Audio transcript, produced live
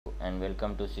and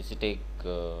welcome to CCTech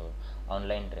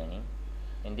online training.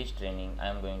 In this training I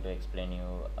am going to explain you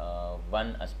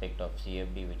one aspect of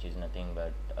CFD, which is nothing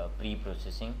but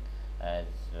pre-processing. As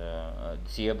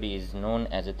CFD is known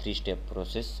as a three-step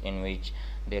process in which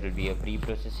there will be a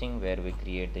pre-processing where we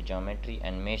create the geometry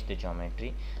and mesh the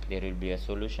geometry. There will be a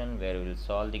solution where we will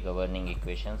solve the governing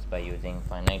equations by using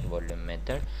finite volume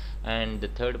method, and the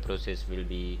third process will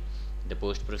be the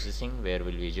post processing where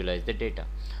we'll visualize the data.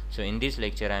 So in this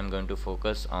lecture I am going to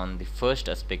focus on the first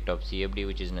aspect of CFD,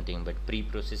 which is nothing but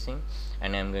pre-processing,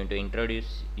 and I am going to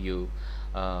introduce you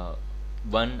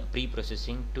one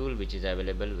pre-processing tool which is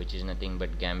available, which is nothing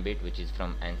but GAMBIT, which is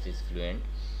from ANSYS FLUENT.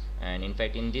 And in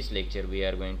fact in this lecture we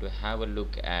are going to have a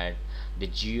look at the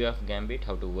GUI of GAMBIT,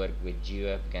 how to work with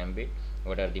GUI of GAMBIT,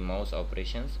 what are the mouse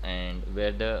operations, and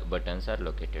where the buttons are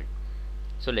located.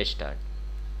 So let's start.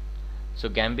 So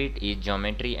GAMBIT is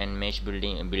Geometry and Mesh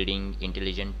Building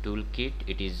Intelligent Toolkit.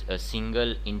 It is a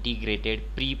single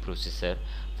integrated pre-processor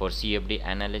for CFD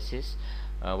analysis.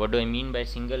 What do I mean by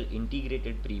single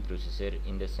integrated pre-processor?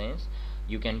 In the sense,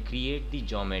 you can create the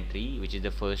geometry, which is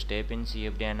the first step in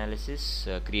CFD analysis,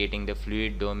 creating the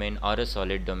fluid domain or a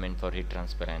solid domain for heat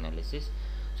transfer analysis.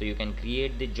 So you can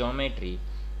create the geometry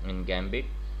in GAMBIT.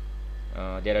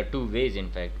 There are two ways in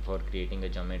fact for creating a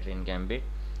geometry in GAMBIT.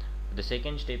 The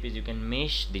second step is you can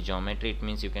mesh the geometry. It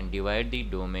means you can divide the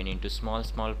domain into small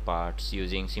parts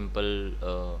using simple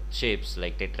shapes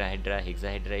like tetrahedra,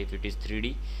 hexahedra if it is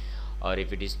 3D, or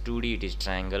if it is 2D it is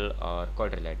triangle or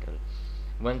quadrilateral.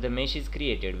 Once the mesh is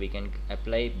created, we can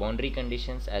apply boundary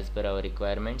conditions as per our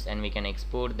requirements, and we can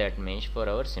export that mesh for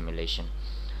our simulation.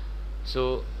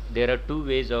 So there are two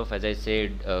ways of, as I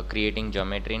said, creating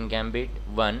geometry in GAMBIT.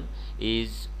 One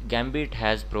is GAMBIT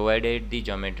has provided the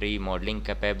geometry modeling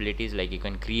capabilities, like you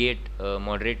can create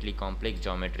moderately complex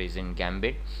geometries in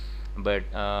GAMBIT, but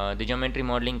the geometry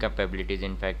modeling capabilities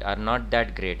in fact are not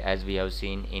that great as we have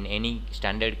seen in any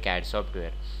standard CAD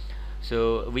software.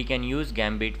 So we can use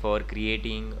GAMBIT for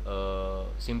creating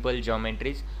simple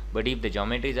geometries, but if the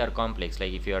geometries are complex,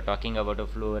 like if you are talking about a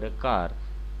flow or a car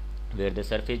where the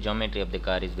surface geometry of the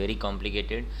car is very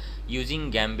complicated, using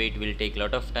GAMBIT will take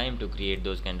lot of time to create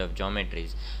those kind of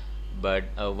geometries. But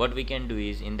what we can do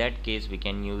is, in that case we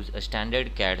can use a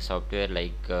standard CAD software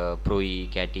like Pro-E,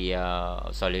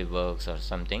 CATIA, SolidWorks or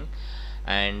something,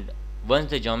 and once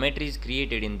the geometry is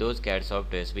created in those CAD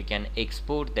softwares, we can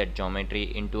export that geometry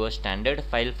into a standard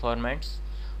file formats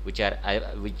which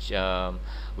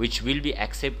will be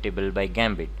acceptable by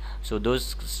GAMBIT. So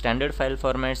those standard file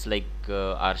formats like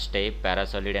are STEP,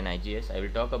 Parasolida and IGES. I will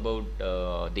talk about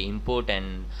the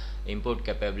import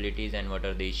capabilities and what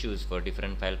are the issues for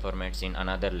different file formats in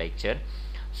another lecture.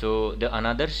 So the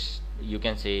another you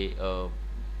can say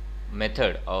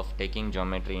method of taking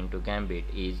geometry into GAMBIT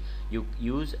is you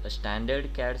use a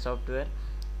standard CAD software,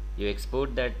 you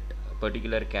export that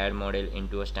particular CAD model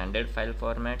into a standard file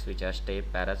formats which are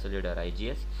STEP, Parasolid or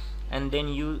IGES, and then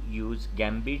you use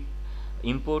GAMBIT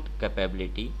import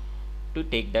capability to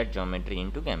take that geometry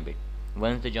into GAMBIT.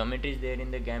 Once the geometry is there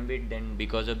in the GAMBIT, then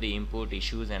because of the import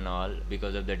issues and all,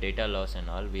 because of the data loss and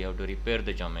all, we have to repair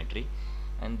the geometry.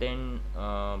 And then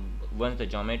once the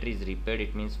geometry is repaired,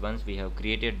 it means once we have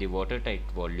created the watertight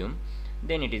volume,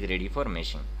 then it is ready for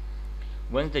meshing.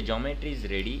 Once the geometry is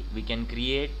ready, we can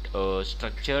create a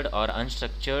structured or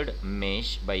unstructured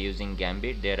mesh by using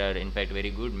GAMBIT. There are in fact very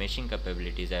good meshing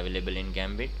capabilities available in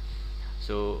GAMBIT.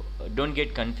 So don't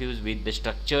get confused with the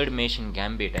structured mesh in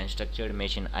GAMBIT and structured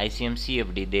mesh in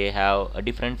ICEM-CFD. They have a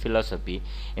different philosophy.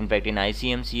 In fact, in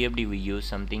ICEM-CFD we use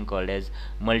something called as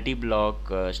multi-block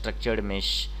structured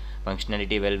mesh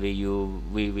functionality, where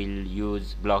we will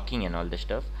use blocking and all the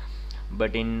stuff.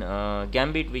 But in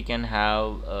GAMBIT we can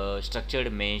have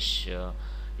structured mesh,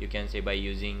 you can say, by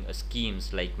using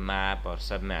schemes like map or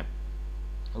submap.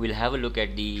 We'll have a look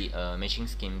at the meshing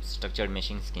schemes, structured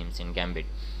meshing schemes in GAMBIT.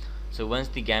 So once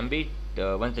the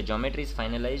geometry is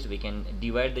finalized, we can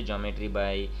divide the geometry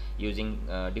by using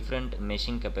different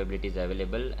meshing capabilities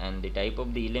available, and the type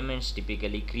of the elements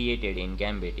typically created in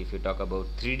GAMBIT. If you talk about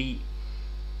 3D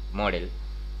model,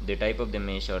 the type of the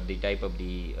mesh or the type of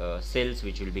the cells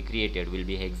which will be created will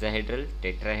be hexahedral,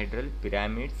 tetrahedral,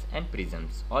 pyramids and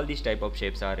prisms. All these type of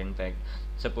shapes are in fact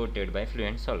supported by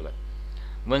Fluent Solver.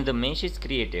 Once the mesh is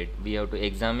created, we have to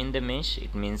examine the mesh.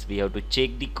 It means we have to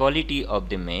check the quality of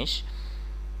the mesh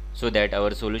so that our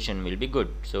solution will be good.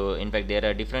 So in fact there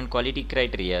are different quality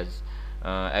criteria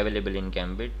available in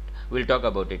GAMBIT. We'll talk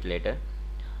about it later.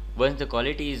 Once the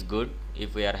quality is good,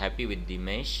 if we are happy with the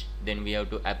mesh, then we have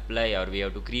to apply, or we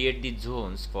have to create the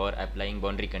zones for applying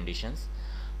boundary conditions.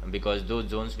 because those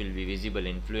zones will be visible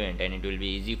in Fluent, and it will be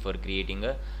easy for creating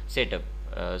a setup,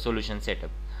 solution setup.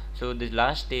 So the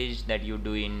last stage that you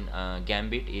do in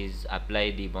GAMBIT is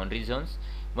apply the boundary zones.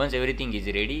 Once everything is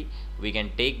ready, we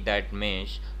can take that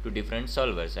mesh to different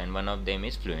solvers, and one of them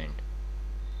is Fluent.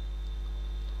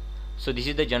 So this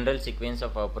is the general sequence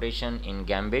of operation in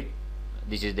GAMBIT.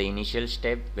 This is the initial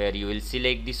step where you will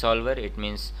select the solver. It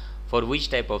means for which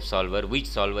type of solver, which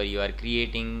solver you are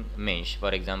creating mesh.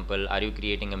 For example, are you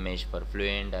creating a mesh for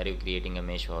Fluent, are you creating a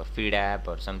mesh for feed app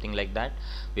or something like that.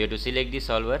 We have to select the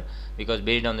solver, because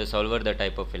based on the solver the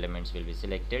type of elements will be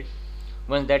selected.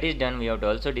 Once that is done, we have to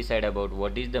also decide about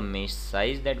what is the mesh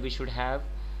size that we should have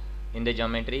in the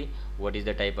geometry, what is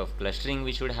the type of clustering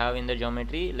we should have in the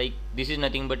geometry. Like, this is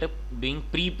nothing but doing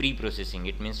pre-processing.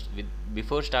 It means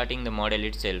before starting the model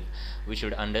itself, we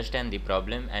should understand the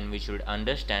problem and we should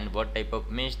understand what type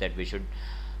of mesh that we should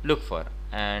look for.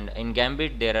 And in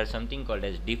GAMBIT there are something called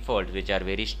as defaults, which are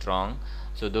very strong.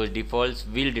 So those defaults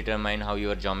will determine how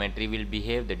your geometry will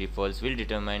behave. The defaults will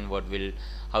determine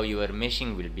how your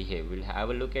meshing will behave. We'll have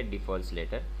a look at defaults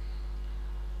later.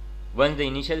 Once the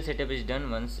initial setup is done,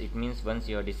 once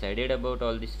you have decided about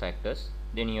all these factors,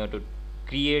 then you have to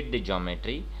create the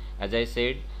geometry. As I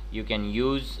said, you can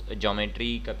use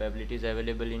geometry capabilities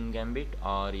available in GAMBIT,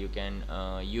 or you can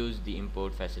use the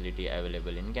import facility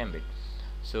available in GAMBIT.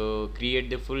 So create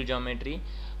the full geometry,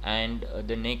 and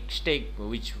the next step,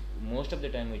 which most of the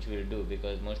time which we will do,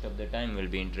 because most of the time we'll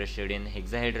be interested in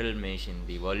hexahedral mesh in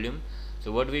the volume.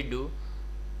 So what we do,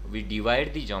 we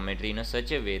divide the geometry in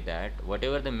such a way that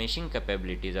whatever the meshing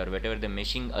capabilities or whatever the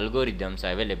meshing algorithms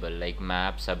available, like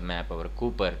map, submap or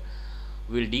Cooper,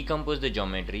 will decompose the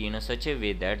geometry in such a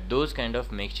way that those kind of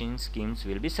meshing schemes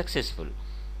will be successful.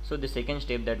 So the second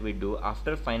step that we do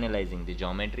after finalizing the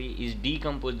geometry is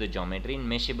decompose the geometry in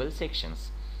meshable sections.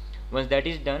 Once that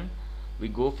is done, we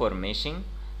go for meshing.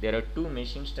 There are two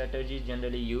meshing strategies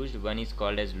generally used. One is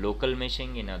called as local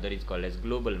meshing, another is called as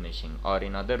global meshing, or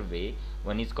in other way,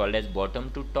 one is called as bottom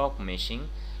to top meshing,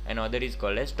 and other is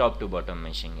called as top to bottom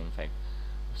meshing, in fact.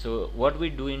 So what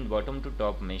we do in bottom to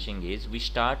top meshing is we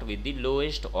start with the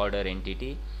lowest order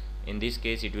entity. In this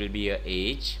case it will be a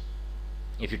edge,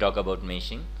 if you talk about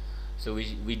meshing. So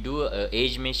we do a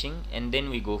edge meshing, and then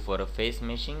we go for a face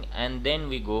meshing, and then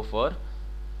we go for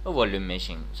a volume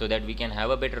meshing, so that we can have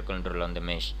a better control on the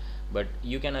mesh. But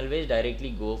you can always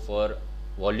directly go for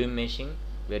volume meshing,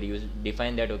 where you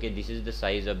define that, okay, this is the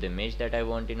size of the mesh that I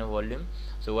want in a volume.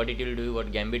 So what it will do,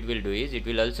 what GAMBIT will do is, it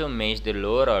will also mesh the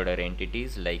lower order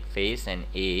entities like face and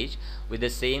edge with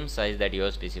the same size that you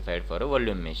have specified for a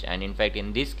volume mesh, and in fact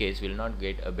in this case we will not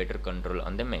get a better control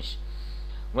on the mesh.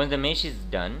 Once the mesh is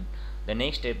done, the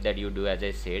next step that you do, as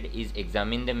I said, is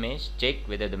examine the mesh, check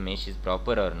whether the mesh is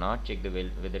proper or not, check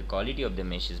whether quality of the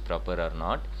mesh is proper or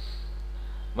not.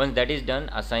 Once that is done,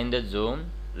 assign the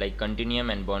zone like continuum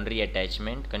and boundary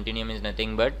attachment. Continuum is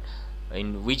nothing but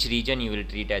in which region you will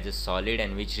treat as a solid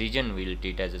and which region will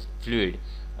treat as a fluid.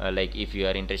 Like if you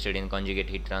are interested in conjugate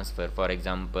heat transfer, for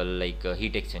example, like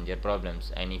heat exchanger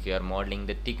problems, and if you are modeling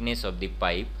the thickness of the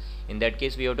pipe, in that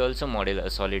case we have to also model a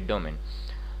solid domain.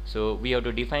 So we have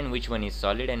to define which one is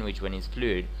solid and which one is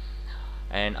fluid,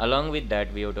 and along with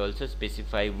that we have to also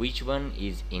specify which one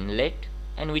is inlet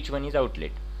and which one is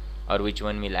outlet, or which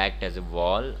one will act as a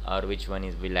wall, or which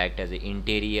one will act as an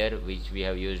interior, which we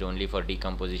have used only for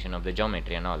decomposition of the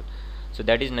geometry and all. So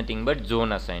that is nothing but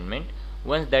zone assignment.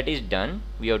 Once that is done,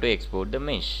 we have to export the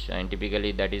mesh, and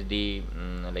typically that is the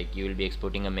like you will be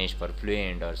exporting a mesh for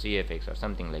Fluent or CFX or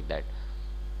something like that.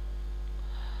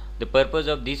 The purpose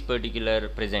of this particular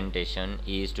presentation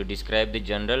is to describe the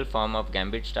general form of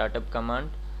GAMBIT startup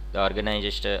command, the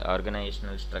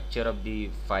organizational structure of the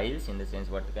files, in the sense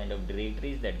what kind of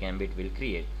directories that GAMBIT will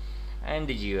create, and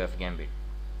the GUI of GAMBIT.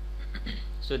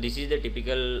 So this is the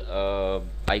typical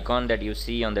icon that you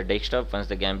see on the desktop. Once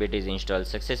the GAMBIT is installed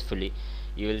successfully,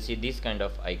 you will see this kind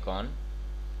of icon,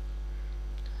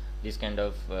 this kind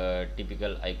of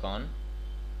typical icon.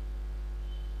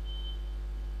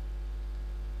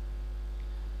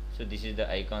 So this is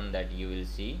the icon that you will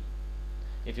see.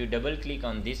 If you double click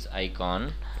on this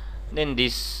icon, then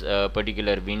this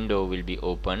particular window will be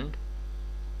opened.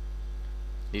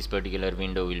 This particular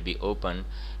window will be opened,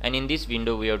 and in this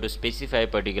window we have to specify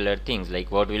particular things like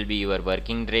what will be your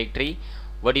working directory,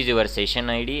 what is your session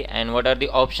ID, and what are the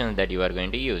options that you are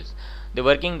going to use. The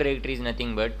working directory is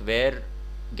nothing but where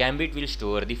GAMBIT will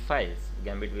store the files.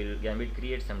 GAMBIT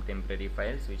creates some temporary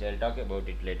files, which I will talk about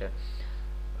it later.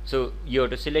 So you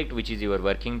have to select which is your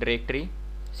working directory.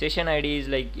 Session ID is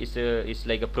like it's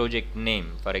like a project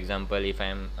name. For example, if I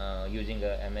am using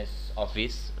a MS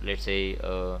Office, let's say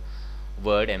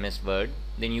Word, MS Word,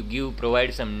 then you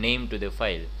provide some name to the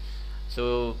file.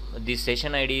 So this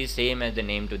session ID is same as the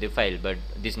name to the file, but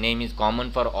this name is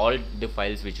common for all the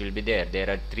files which will be there. There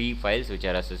are 3 files which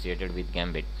are associated with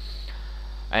GAMBIT,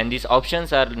 and these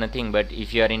options are nothing but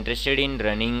if you are interested in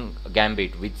running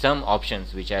GAMBIT with some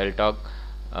options which I will talk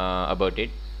about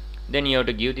it, then you have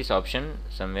to give this option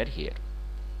somewhere here,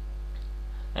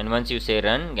 and once you say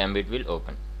run, GAMBIT will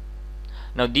open.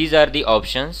 Now these are the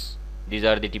options, these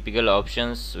are the typical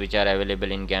options which are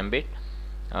available in GAMBIT.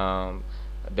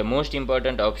 The most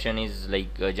important option is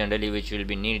like generally which will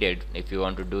be needed if you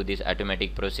want to do this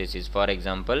automatic processes. For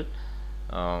example,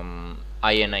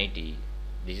 INIT,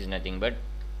 this is nothing but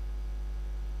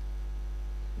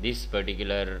this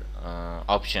particular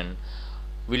option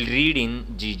will read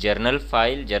in the journal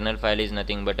file. Journal file is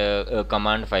nothing but a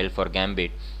command file for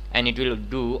GAMBIT, and it will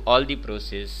do all the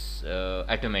process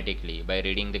automatically by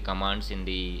reading the commands in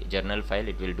the journal file.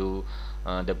 It will do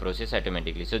the process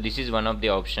automatically. So this is one of the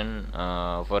option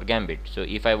for GAMBIT. So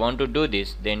if I want to do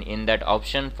this, then in that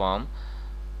option form,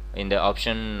 in the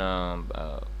option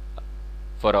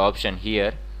for option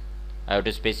here, I have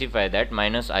to specify that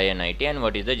 -INIT and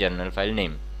what is the journal file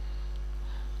name.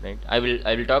 Right. I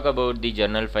will talk about the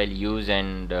journal file use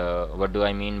and what do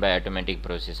I mean by automatic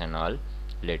process and all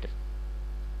later.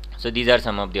 So these are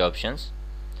some of the options.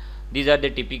 These are the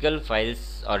typical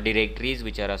files or directories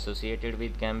which are associated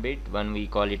with GAMBIT. One we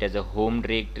call it as a home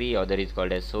directory, other is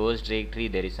called as source directory.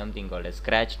 There is something called as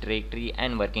scratch directory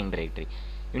and working directory.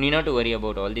 You need not to worry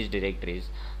about all these directories.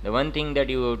 The one thing that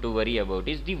you have to worry about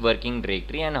is the working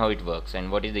directory and how it works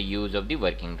and what is the use of the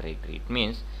working directory. It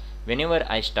means whenever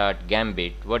I start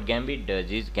GAMBIT, what GAMBIT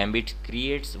does is GAMBIT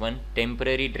creates one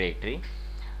temporary directory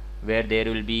where there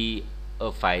will be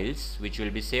files which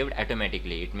will be saved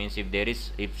automatically. It means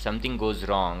if something goes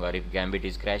wrong, or if GAMBIT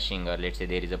is crashing, or let's say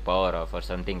there is a power off or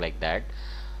something like that,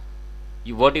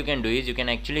 what you can do is you can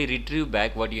actually retrieve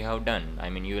back what you have done. I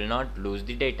mean, you will not lose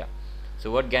the data. So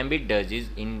what GAMBIT does is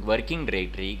in working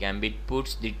directory, GAMBIT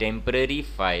puts the temporary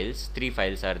files. 3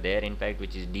 files are there in fact,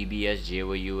 which is DBS,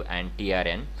 JOU and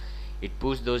TRN. It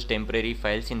puts those temporary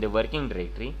files in the working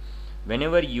directory.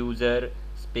 Whenever user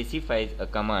specifies a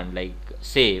command like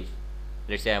save,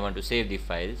 let's say I want to save the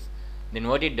files, then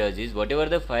what it does is whatever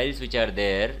the files which are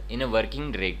there in a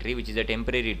working directory, which is a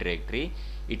temporary directory,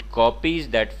 it copies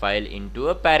that file into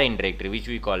a parent directory, which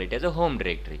we call it as a home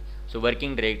directory. So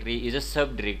working directory is a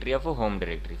subdirectory of a home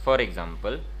directory. For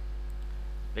example,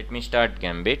 let me start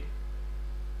GAMBIT.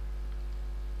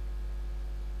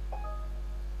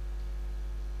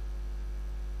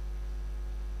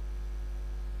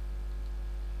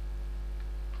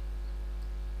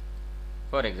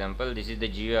 For example, this is the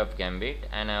GUI of GAMBIT,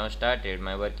 and I have started.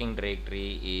 My working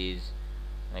directory is,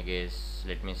 I guess,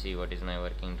 let me see what is my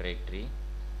working directory.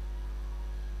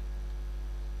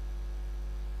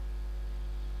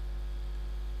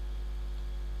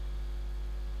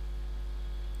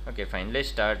 Okay, fine, let's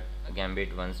start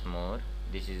GAMBIT once more.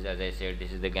 This is, as I said,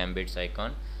 this is the GAMBIT's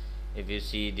icon. If you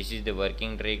see, this is the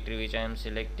working directory which I am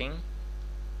selecting.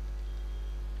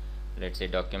 Let's say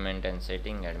document and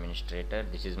setting administrator.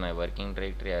 This is my working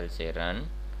directory. I'll say run.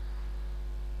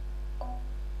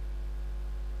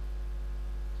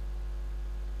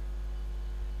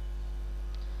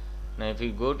 Now if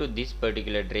you go to this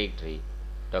particular directory,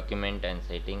 document and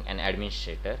setting and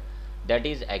administrator, that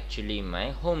is actually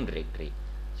my home directory.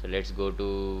 So let's go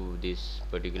to this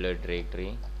particular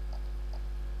directory.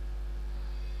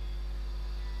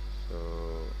 So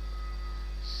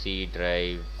C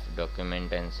drive,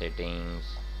 document and settings,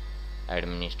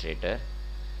 administrator.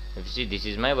 If you see, this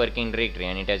is my working directory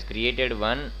and it has created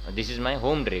one, this is my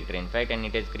home directory in fact, and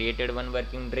it has created one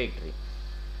working directory.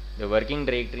 The working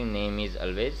directory name is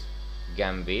always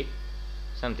GAMBIT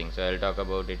something, so I'll talk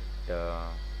about it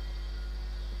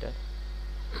later.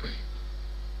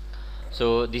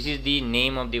 So this is the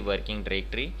name of the working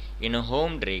directory. In a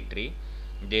home directory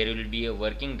there will be a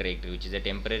working directory which is a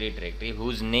temporary directory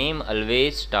whose name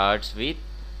always starts with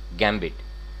GAMBIT.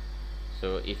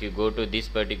 So if you go to this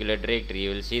particular directory, you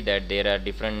will see that there are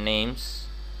different names.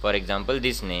 For example,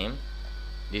 this name,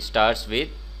 this starts with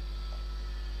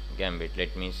GAMBIT.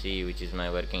 Let me see which is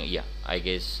my working, yeah, I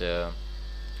guess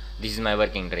this is my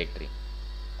working directory.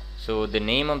 So the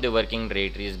name of the working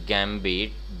directory is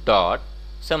GAMBIT dot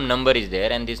some number is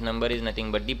there, and this number is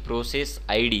nothing but the process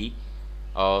ID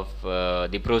of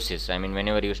the process. I mean,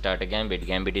 whenever you start a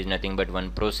GAMBIT is nothing but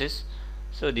one process.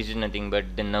 So this is nothing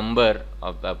but the number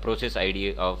of process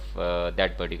ID of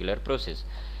that particular process.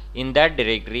 In that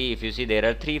directory, if you see, there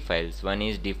are 3 files. One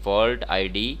is default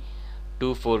ID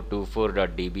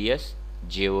 2424.dbs,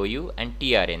 GOU and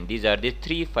TRN. These are the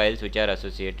three files which are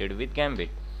associated with GAMBIT.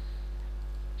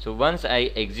 So once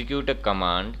I execute a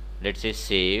command, let's say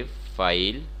save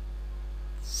file,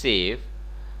 save.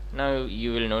 Now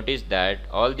you will notice that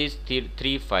all these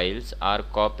three files are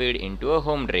copied into a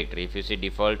home directory. If you see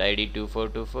default ID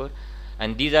 2424,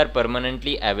 and these are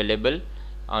permanently available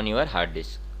on your hard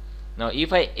disk. Now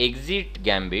if I exit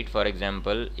GAMBIT, for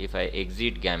example, if I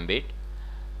exit GAMBIT,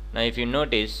 now if you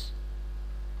notice,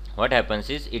 what happens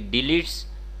is it deletes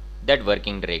that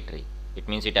working directory. It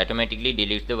means it automatically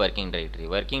deletes the working directory.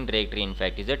 Working directory in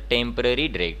fact is a temporary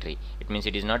directory. It means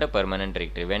it is not a permanent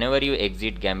directory. Whenever you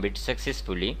exit GAMBIT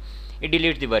successfully, it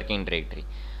deletes the working directory.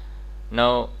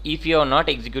 Now if you have not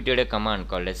executed a command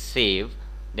called as save,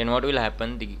 then what will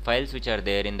happen? The files which are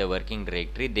there in the working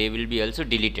directory, they will be also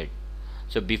deleted.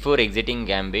 So before exiting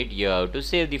GAMBIT, you have to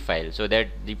save the file so that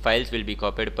the files will be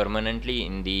copied permanently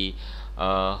in the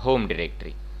home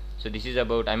directory. So this is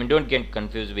about, don't get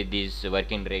confused with this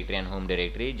working directory and home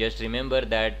directory. Just remember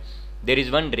that there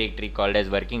is one directory called as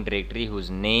working directory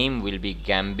whose name will be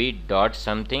gambit dot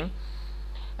something,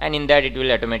 and in that it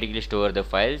will automatically store the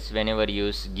files. Whenever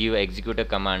you execute a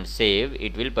command save,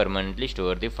 it will permanently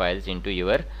store the files into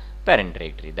your parent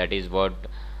directory. That is what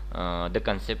the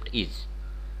concept is.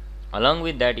 Along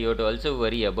with that, you have to also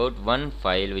worry about one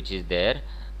file which is there,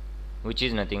 which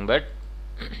is nothing but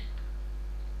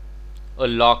a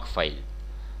log file.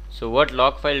 So what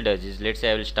log file does is, let's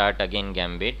say I will start again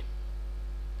GAMBIT.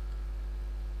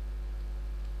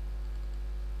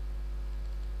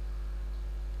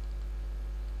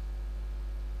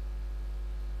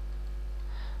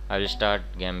 I will start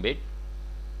GAMBIT.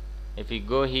 If we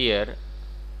go here,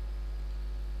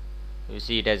 you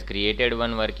see it has created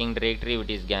one working directory which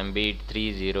is GAMBIT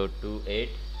 3028.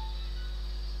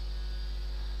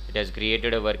 It has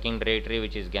created a working directory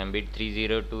which is GAMBIT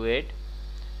 3028,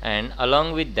 and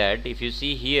along with that, if you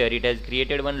see here, it has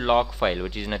created one log file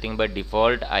which is nothing but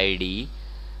default ID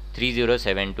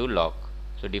 3072 log.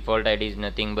 So default ID is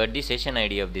nothing but the session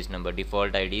ID of this number,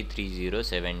 default ID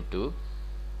 3072,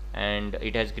 and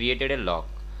it has created a log.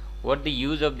 What the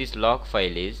use of this log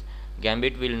file is,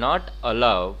 GAMBIT will not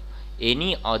allow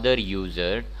any other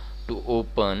user to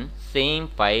open same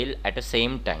file at the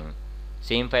same time.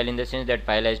 Same file in the sense that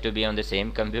file has to be on the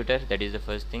same computer, that is the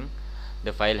first thing.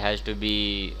 The file has to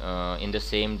be in the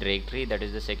same directory, that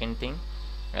is the second thing.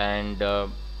 And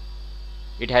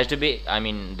it has to be,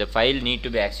 the file need to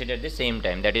be accessed at the same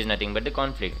time, that is nothing but the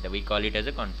conflict. We call it as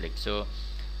a conflict. So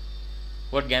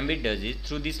what GAMBIT does is,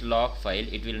 through this log file,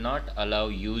 it will not allow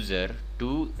user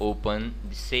to open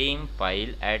the same file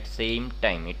at same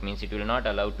time. It means it will not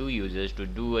allow two users to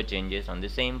do changes on the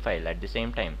same file at the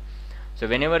same time. So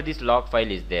whenever this log file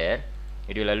is there,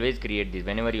 it will always create this.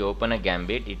 Whenever you open a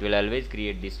GAMBIT, it will always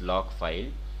create this log file,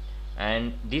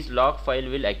 and this log file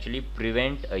will actually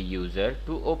prevent a user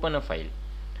to open a file.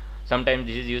 Sometimes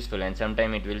this is useful and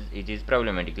sometimes it is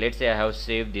problematic. Let's say I have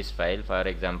saved this file. For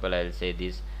example, I will say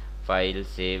this file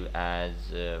save as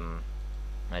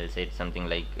I'll say something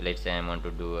like, let's say I want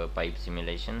to do a pipe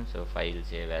simulation, so file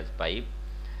save as pipe.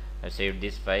 I saved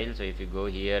this file. So if you go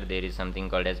here, there is something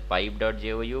called as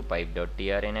pipe.gou,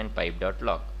 pipe.trn and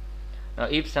pipe.log. Now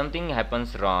if something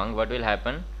happens wrong, what will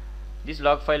happen? This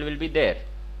log file will be there.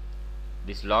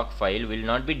 This log file will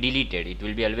not be deleted, it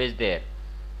will be always there.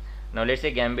 Now let's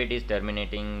say GAMBIT is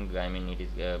terminating,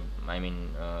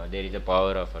 there is a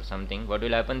power off or something. What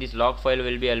will happen? This log file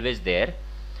will be always there.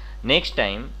 Next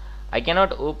time I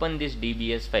cannot open this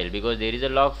DBS file because there is a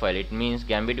log file. It means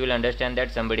GAMBIT will understand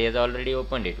that somebody has already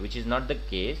opened it, which is not the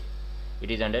case.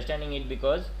 It is understanding it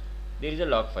because there is a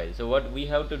log file. So what we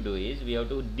have to do is, we have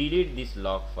to delete this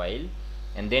log file,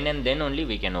 and then only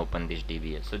we can open this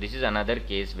DBS. So this is another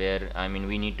case where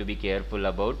we need to be careful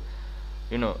about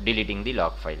deleting the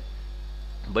log file.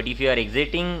 But if you are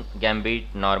exiting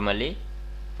GAMBIT normally,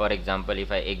 for example,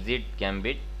 if I exit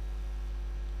GAMBIT,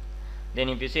 then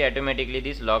if you see, automatically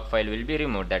this log file will be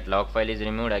removed. That log file is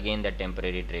removed, again that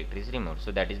temporary directory is removed.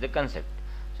 So that is the concept.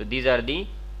 So these are the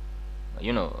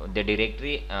the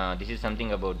directory. This is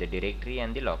something about the directory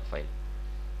and the log file.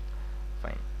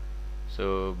 Fine.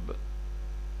 So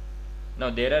now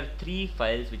there are three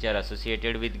files which are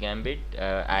associated with GAMBIT.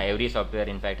 Every software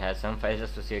in fact has some files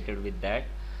associated with that.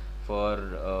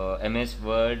 For MS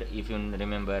Word, if you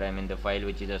remember, the file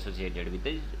which is associated with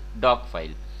the doc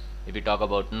file. If we talk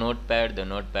about Notepad, the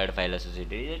Notepad file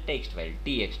associated is a text file,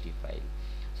 txt file.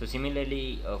 So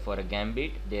similarly, for a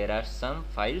GAMBIT, there are some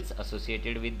files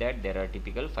associated with that. There are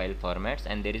typical file formats,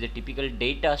 and there is a typical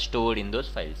data stored in those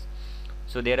files.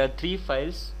 So there are three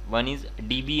files. One is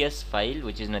DBS file,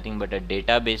 which is nothing but a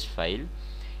database file.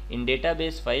 In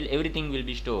database file, everything will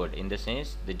be stored, in the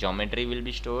sense the geometry will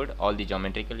be stored, all the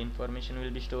geometrical information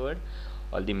will be stored,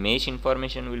 all the mesh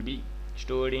information will be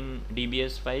stored in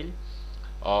DBS file,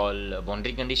 all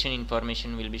boundary condition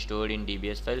information will be stored in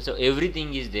DBS file. So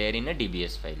everything is there in a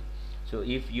DBS file. So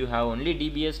if you have only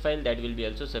DBS file, that will be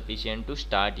also sufficient to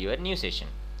start your new session,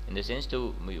 in the sense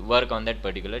to work on that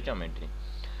particular geometry.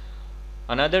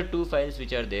 Another two files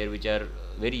which are there, which are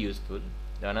very useful.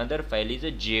 The another file is a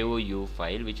JOU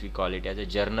file, which we call it as a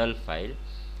journal file.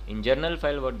 In journal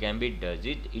file, what GAMBIT does,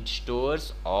 it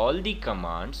stores all the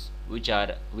commands which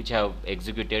have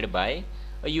executed by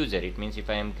a user. It means if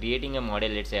I am creating a model,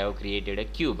 let's say I have created a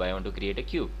cube, I want to create a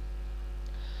cube.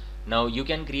 Now you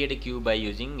can create a cube by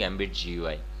using GAMBIT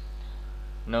GUI.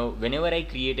 Now whenever I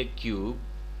create a cube,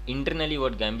 internally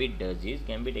what GAMBIT does is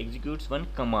GAMBIT executes one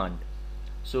command.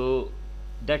 So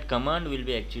that command will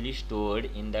be actually stored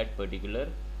in that particular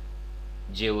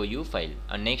JOU file,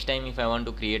 and next time if I want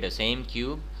to create a same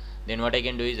cube, then what I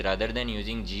can do is, rather than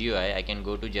using GUI, I can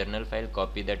go to journal file,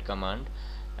 copy that command,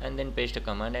 and then paste a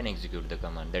command and execute the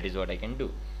command. That is what I can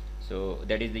do. So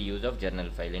that is the use of journal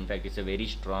file. In fact, it's a very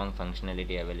strong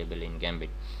functionality available in GAMBIT.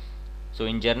 So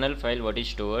in journal file, what is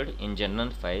stored in journal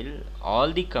file,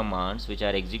 all the commands which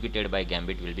are executed by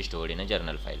GAMBIT will be stored in a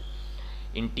journal file.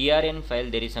 In TRN file,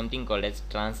 there is something called as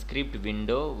transcript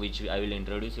window, which I will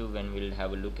introduce you when we will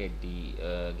have a look at the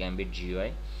GAMBIT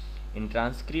GUI. In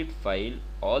transcript file,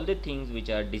 all the things which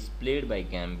are displayed by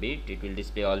GAMBIT, it will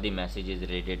display all the messages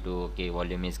related to, okay,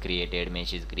 volume is created,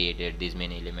 mesh is created, these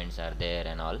many elements are there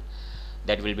and all.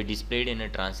 That will be displayed in a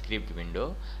transcript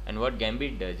window. And what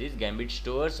GAMBIT does is, GAMBIT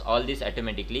stores all this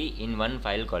automatically in one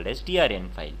file called as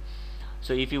TRN file.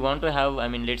 So if you want to have, I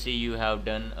mean, let's say you have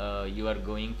done, you are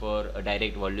going for a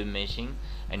direct volume meshing,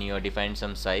 and you have defined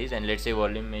some size, and let's say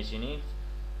volume meshing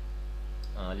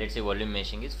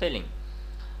is failing.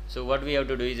 So what we have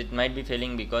to do is, it might be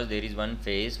failing because there is one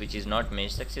phase which is not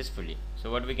meshed successfully. So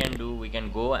what we can do, we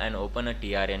can go and open a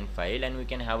TRN file, and we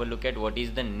can have a look at what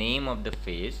is the name of the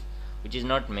phase which is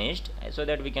not meshed, so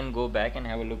that we can go back and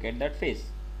have a look at that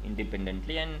phase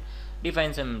independently and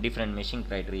define some different meshing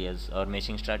criteria or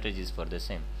meshing strategies for the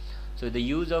same. So the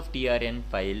use of TRN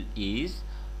file is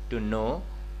to know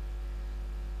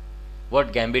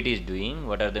what GAMBIT is doing,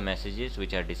 what are the messages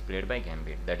which are displayed by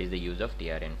GAMBIT. That is the use of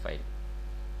TRN file.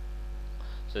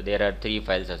 So there are three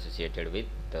files associated with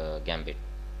GAMBIT.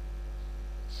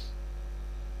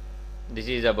 This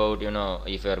is about,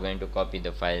 if you are going to copy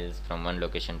the files from one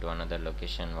location to another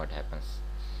location, what happens.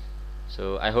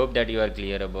 So I hope that you are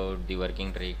clear about the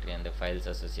working directory and the files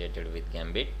associated with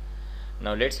GAMBIT.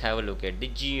 Now let's have a look at the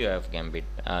GUI of GAMBIT.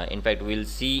 In fact, we'll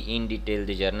see in detail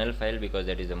the journal file, because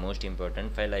that is the most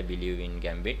important file, I believe, in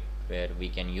GAMBIT, where we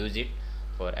can use it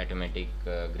for automatic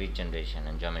grid generation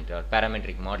and geometry or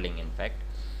parametric modeling, in fact.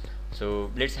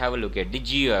 So let's have a look at the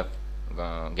GUI of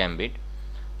GAMBIT.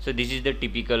 So this is the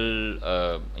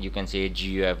typical, you can say,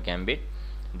 GUI of GAMBIT.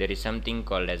 There is something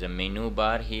called as a menu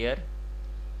bar here.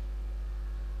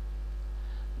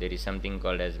 There is something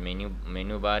called as menu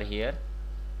bar here.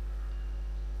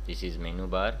 This is menu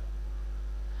bar.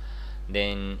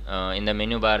 Then in the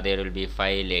menu bar there will be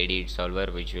file, edit, solver,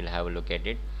 which will have a look at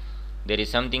it. There is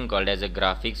something called as a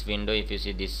graphics window. If you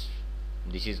see this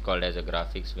is called as a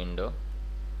graphics window.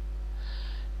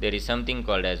 There is something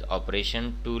called as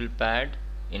operation toolpad.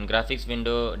 In graphics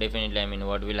window, definitely, I mean,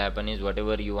 what will happen is,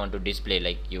 whatever you want to display,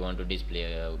 like you want to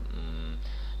display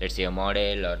let's say a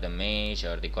model or the mesh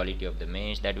or the quality of the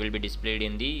mesh, that will be displayed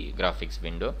in the graphics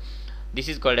window. This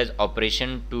is called as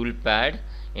operation toolpad.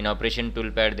 In operation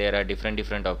toolpad, there are different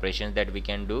operations that we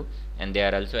can do, and they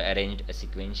are also arranged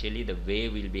sequentially, the way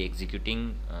we will be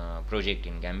executing project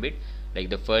in GAMBIT.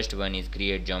 Like the first one is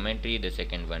create geometry, the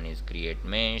second one is create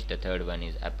mesh, the third one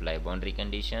is apply boundary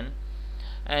condition,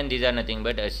 and these are nothing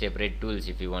but separate tools.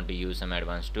 If you want to use some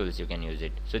advanced tools, you can use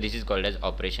it. So this is called as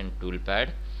operation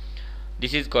toolpad.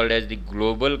 This is called as the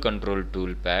global control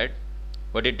toolpad.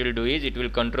 What it will do is, it will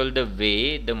control the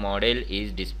way the model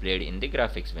is displayed in the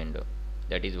graphics window.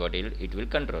 That is what it will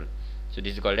control. So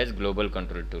this is called as global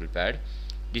control toolpad.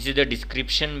 This is the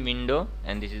description window,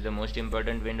 and this is the most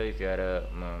important window if you are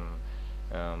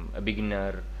a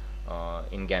beginner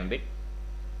in GAMBIT.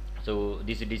 So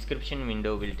this description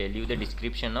window will tell you the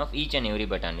description of each and every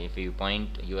button. If you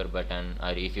point your button,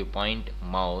 or if you point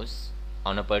mouse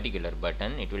on a particular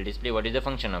button, it will display what is the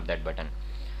function of that button.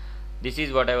 This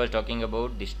is what I was talking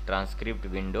about, this transcript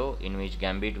window, in which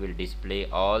GAMBIT will display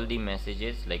all the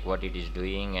messages, like what it is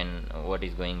doing and what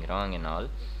is going wrong and all.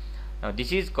 Now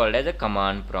this is called as a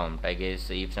command prompt. I guess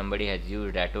if somebody has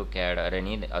used AutoCAD or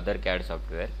any other CAD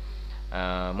software,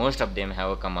 most of them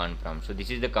have a command prompt. So this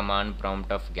is the command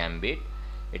prompt of GAMBIT.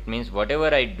 It means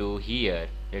whatever I do here,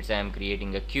 let's say I am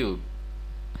creating a cube,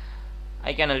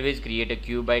 I can always create a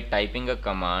cube by typing a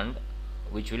command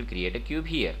which will create a cube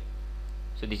here.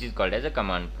 So this is called as a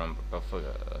command prompt of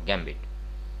GAMBIT.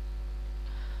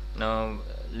 Now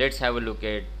let's have a look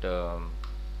at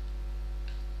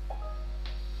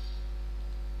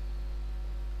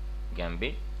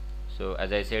GAMBIT. So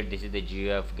as I said, this is the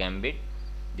GUI of GAMBIT.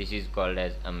 This is called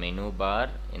as a menu bar.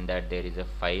 In that there is a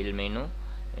file menu,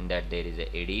 in that there is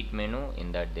a edit menu,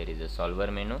 in that there is a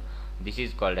solver menu. This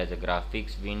is called as a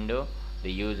graphics window.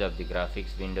 The use of the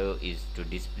graphics window is to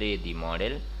display the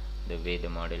model, the way the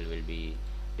model will be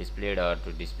displayed, or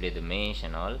to display the mesh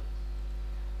and all.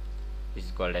 This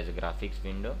is called as a graphics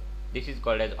window. This is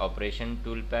called as operation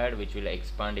toolpad, which will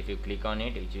expand. If you click on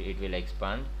it, it will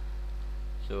expand.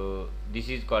 So this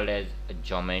is called as a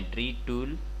geometry tool.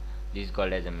 This is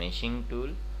called as a meshing tool.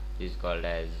 This is called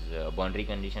as boundary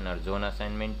condition or zone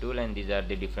assignment tool, and these are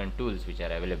the different tools which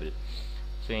are available.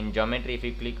 So in geometry, if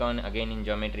you click on, again in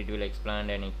geometry, it will expand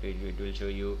and it will show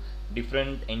you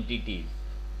different entities,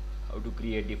 how to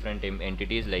create different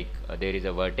entities, like there is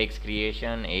a vertex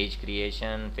creation, edge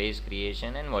creation, face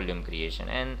creation, and volume creation,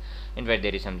 and in fact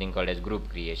there is something called as group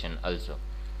creation also.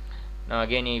 Now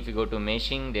again, if you go to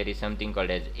meshing, there is something called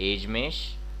as edge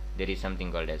mesh, there is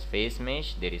something called as face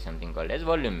mesh, there is something called as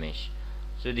volume mesh.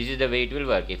 So this is the way it will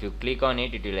work. If you click on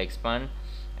it, it will expand.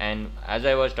 And as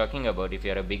I was talking about, if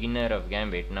you are a beginner of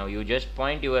GAMBIT, now you just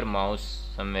point your mouse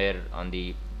somewhere on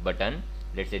the button.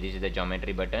 Let's say this is the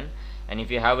geometry button, and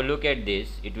if you have a look at this,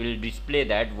 it will display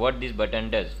that what this button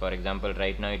does. For example,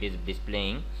 right now it is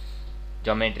displaying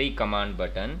geometry command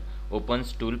button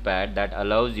opens toolpad that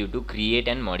allows you to create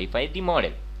and modify the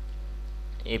model.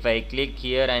 If I click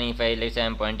here, and if I, let's say I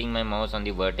am pointing my mouse on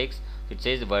the vertex, it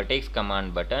says vertex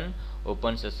command button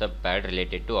opens a subpad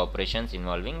related to operations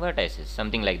involving vertices,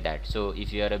 something like that. So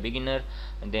if you are a beginner,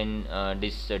 then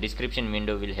this description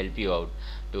window will help you out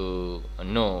to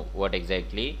know what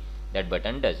exactly that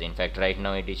button does. In fact, right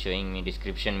now it is showing me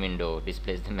description window,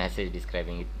 displays the message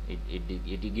describing it.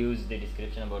 It gives the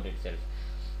description about itself.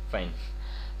 Fine.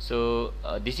 So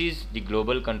this is the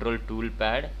global control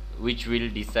toolpad, which will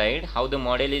decide how the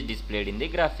model is displayed in the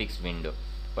graphics window.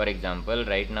 For example,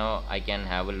 right now I can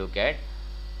have a look at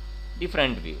the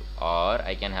front view, or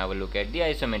I can have a look at the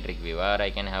isometric view, or I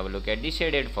can have a look at the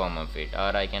shaded form of it,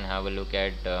 or I can have a look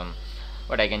at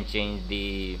what I can change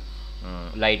the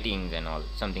lightings and all,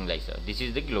 something like so. This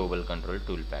is the global control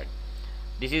toolpad.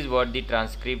 This is what the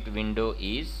transcript window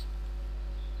is,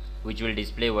 which will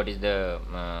display what is the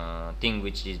thing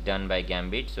which is done by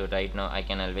GAMBIT. So right now I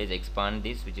can always expand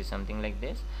this, which is something like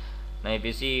this. Now if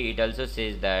you see, it also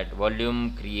says that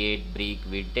volume create brick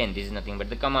with 10. This is nothing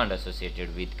but the command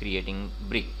associated with creating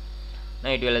brick. Now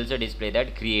it will also display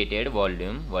that created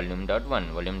volume,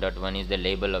 volume.1. Volume.1 is the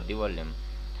label of the volume.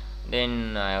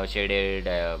 Then I have shaded,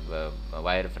 I have a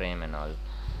wireframe and all.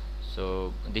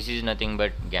 So this is nothing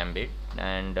but GAMBIT,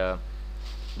 and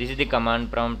this is the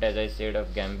command prompt, as I said,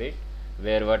 of GAMBIT,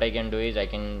 where what I can do is I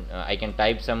can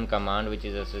type some command which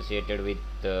is associated with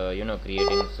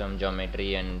creating some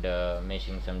geometry and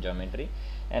meshing some geometry,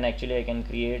 and actually I can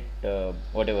create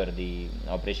whatever the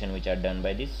operation which are done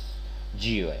by this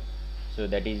GUI. So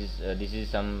that is this is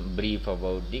some brief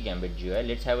about the GAMBIT GUI.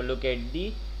 Let's have a look at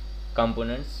the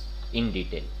components in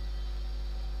detail.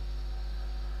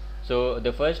 So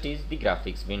the first is the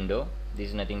graphics window. This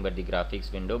is nothing but the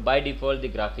graphics window. By default, the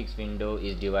graphics window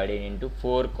is divided into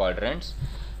 4 quadrants,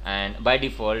 and by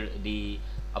default the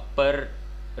upper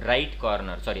left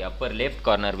corner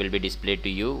will be displayed to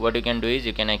you. What you can do is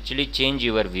you can actually change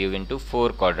your view into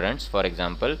 4 quadrants. For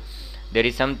example, there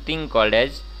is something called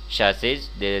as chassis.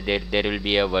 There will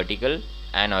be a vertical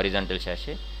and horizontal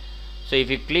chassis. So if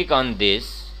you click on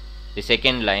this, the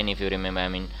second line, if you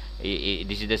remember,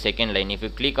 this is the second line. If you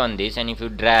click on this and if you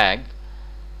drag,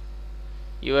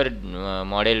 your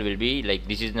model will be like,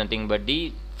 this is nothing but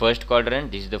the first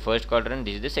quadrant, this is the first quadrant,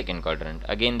 this is the second quadrant.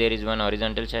 Again there is one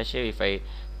horizontal chassis. If I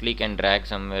click and drag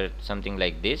somewhere, something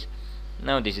like this,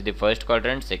 now this is the first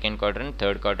quadrant, second quadrant,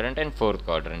 third quadrant, and fourth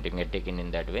quadrant. You can take it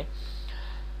in that way.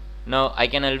 Now I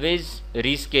can always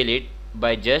rescale it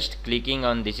by just clicking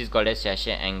on, this is called as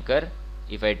chassis anchor.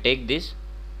 If I take this,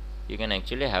 you can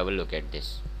actually have a look at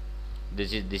this.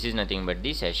 This is nothing but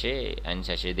the chassis and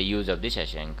chassis, the use of the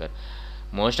chassis anchor.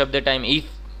 Most of the time, if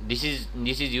this is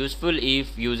useful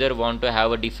if user want to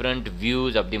have a different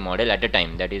views of the model at a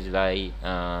time. That is why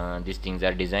these things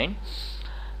are designed.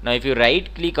 Now if you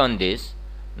right click on this,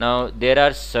 Now there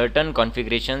are certain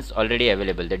configurations already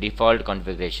available, the default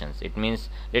configurations. It means,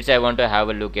 let's say I want to have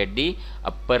a look at the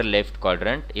upper left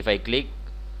quadrant. If I click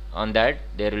on that,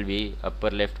 there will be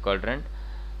upper left quadrant.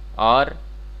 Or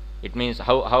it means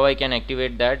how I can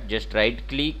activate that, just right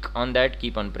click on that,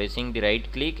 keep on pressing the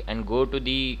right click and go to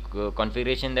the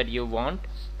configuration that you want.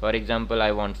 For example,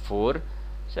 I want 4,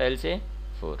 so I'll say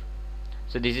 4.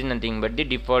 So this is nothing but the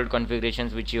default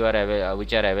configurations which are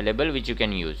available, which you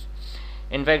can use.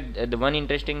 In fact, the one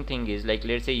interesting thing is, like,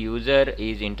 let's say user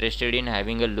is interested in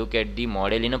having a look at the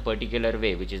model in a particular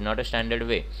way, which is not a standard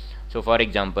way. So for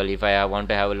example, if I want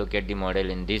to have a look at the model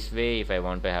in this way, if I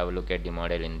want to have a look at the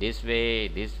model in this way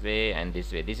and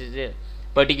this way, this is a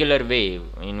particular way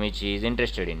in which he is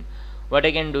interested in. What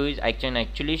I can do is I can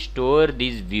actually store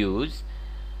these views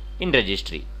in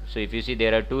registry. So if you see,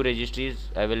 there are 2 registries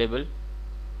available.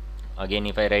 Again,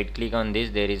 if I right click on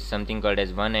this, there is something called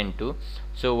as 1 and 2.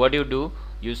 So what you do,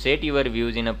 you set your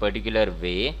views in a particular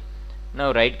way.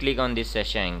 Now right click on this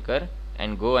session anchor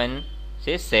and go and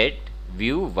say set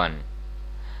view 1.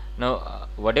 Now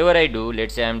whatever I do,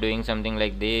 let's say I am doing something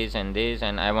like this and this,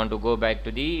 and I want to go back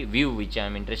to the view which I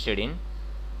am interested in,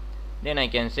 then I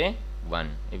can say 1.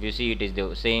 If you see, it is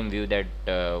the same view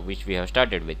that which we have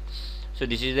started with. So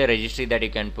this is the registry that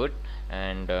you can put.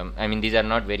 And I mean, these are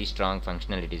not very strong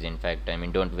functionalities. In fact, I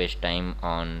mean, don't waste time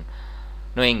on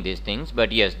knowing these things,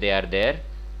 but yes, they are there,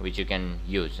 which you can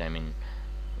use, I mean,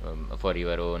 for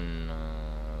your own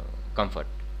comfort.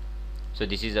 So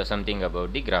this is something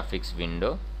about the graphics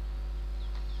window.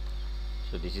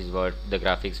 So this is what the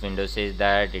graphics window says,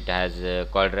 that it has a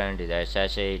quadrant, it has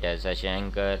sachet, it has sachet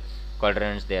anchor.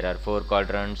 Quadrants, there are 4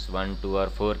 quadrants, 1, 2 or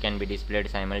 4 can be displayed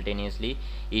simultaneously.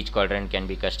 Each quadrant can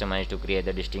be customized to create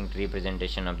the distinct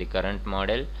representation of the current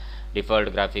model. Default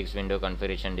graphics window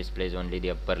configuration displays only the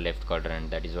upper left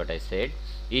quadrant, that is what I said.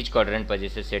 Each quadrant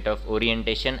possesses a set of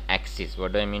orientation axis.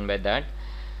 What do I mean by that?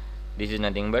 This is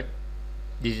nothing but,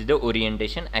 this is the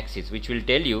orientation axis, which will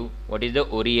tell you what is the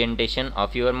orientation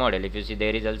of your model. If you see,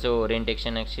 there is also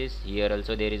orientation axis, here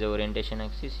also there is a orientation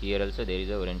axis, here also there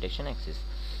is a orientation axis.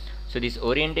 So this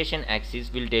orientation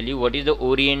axis will tell you what is the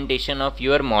orientation of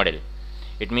your model.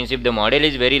 It means if the model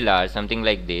is very large, something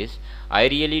like this, I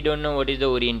really don't know what is the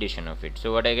orientation of it.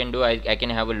 So what I can do, I can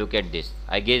have a look at this.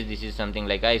 I guess this is something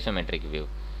like isometric view,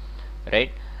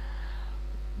 right?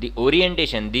 The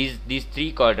orientation, these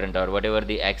 3 quadrant or whatever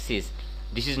the axis,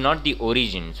 this is not the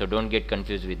origin, so don't get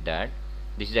confused with that.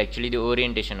 This is actually the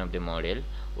orientation of the model.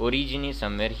 Origin is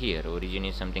somewhere here. Origin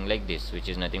is something like this, which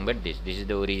is nothing but this. This is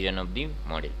the origin of the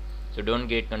model. So don't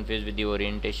get confused with the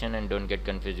orientation and don't get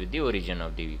confused with the origin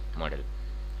of the model.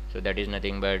 So that is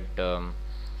nothing but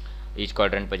each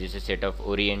quadrant possesses a set of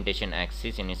orientation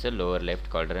axis in its lower left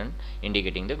quadrant,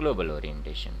 indicating the global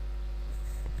orientation.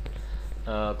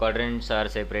 Quadrants are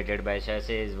separated by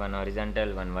sachets, one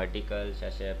horizontal, one vertical.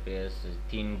 Sachet appears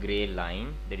thin gray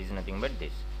line. There is nothing but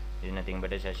this. This is nothing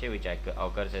but a sachet which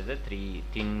occurs as a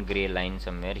thin gray line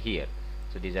somewhere here.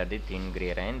 So these are the thin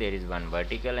gray line. There is one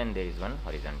vertical and there is one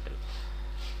horizontal.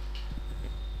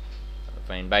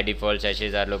 Fine. By default,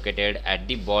 sachets are located at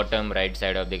the bottom right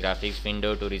side of the graphics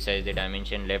window. To resize the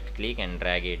dimension, left click and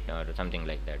drag it or something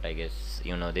like that. I guess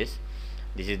you know this.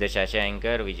 This is the sachet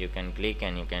anchor which you can click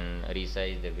and you can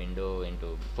resize the window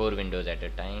into 4 windows at a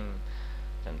time,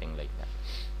 something like that.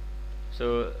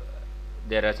 So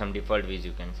there are some default views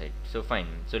you can set. So fine.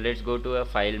 So let's go to a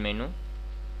file menu.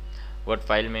 What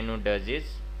file menu does is,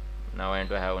 now I want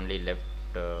to have only left,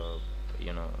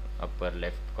 upper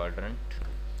left quadrant.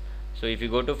 So if you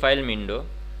go to file window,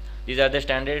 these are the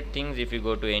standard things. If you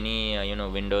go to any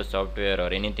Windows software or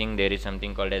anything, there is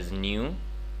something called as new,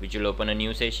 which will open a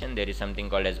new session. There is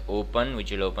something called as open,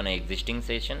 which will open an existing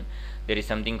session. There is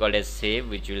something called as save,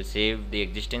 which will save the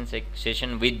existing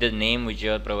session with the name which you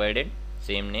have provided,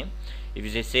 same name. If you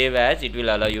say save as, it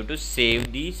will allow you to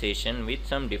save the session with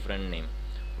some different name.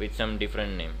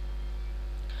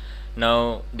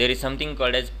 Now there is something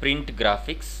called as print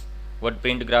graphics. What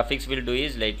print graphics will do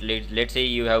is, like, let's say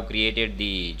you have created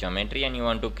the geometry and you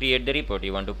want to create the report.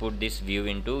 You want to put this view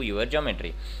into your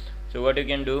geometry. So what you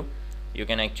can do, you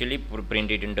can actually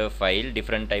print it into a file.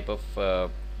 Different type of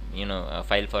file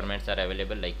formats are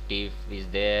available, like TIFF is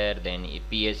there, then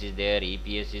PS is there,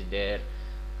 EPS is there,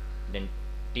 then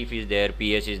TIFF is there,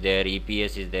 PS is there,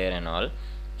 EPS is there and all.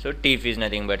 So TIFF is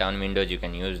nothing but on Windows you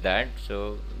can use that.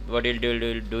 So what it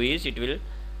will do is, it will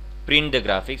print the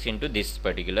graphics into this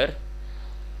particular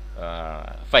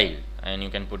file and you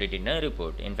can put it in a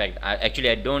report. In fact, I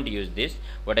don't use this.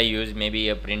 What I use, maybe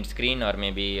a print screen or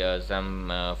maybe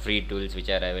some free tools which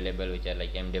are available, which are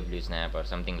like MW Snap or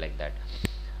something like that.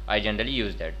 I generally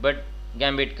use that. But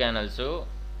GAMBIT can also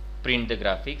print the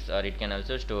graphics, or it can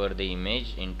also store the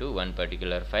image into one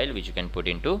particular file which you can put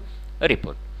into a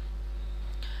report.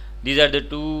 These are the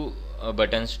two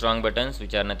buttons, strong buttons,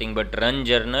 which are nothing but run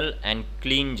journal and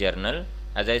clean journal.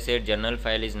 As I said, journal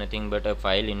file is nothing but a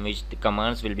file in which the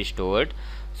commands will be stored.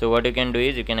 So what you can do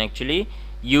is you can actually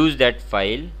use that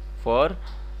file for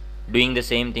doing the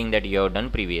same thing that you have done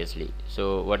previously.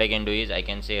 So what I can do is I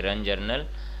can say run journal.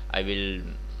 I will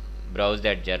browse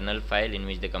that journal file in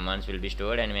which the commands will be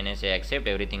stored, and when I say accept,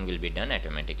 everything will be done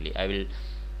automatically. I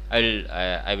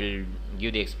will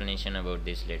give the explanation about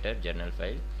this later. Journal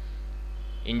file.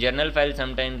 In journal file,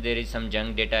 sometimes there is some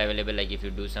junk data available, like if you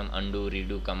do some undo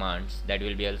redo commands, that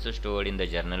will be also stored in the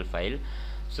journal file.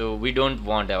 So we don't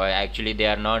want, actually they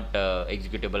are not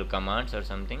executable commands or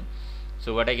something.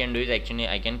 So what I can do is actually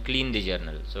I can clean the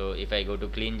journal. So if I go to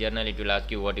clean journal, it will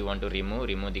ask you what you want to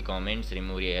remove the comments,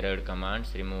 remove the errored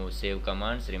commands, remove save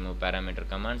commands, remove parameter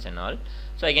commands and all.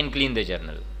 So I can clean the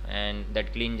journal, and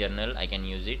that clean journal I can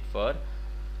use it for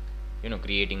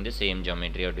creating the same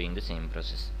geometry or doing the same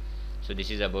process. So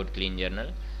this is about clean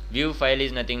journal. View file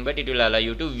is nothing but it will allow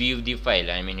you to view the file.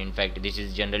 In fact, this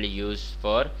is generally used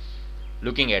for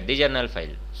looking at the journal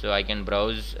file. So I can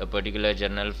browse a particular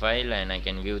journal file and I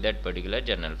can view that particular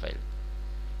journal file.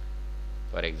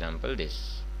 For example,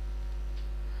 this.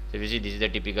 So if you see, this is the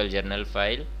typical journal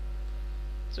file.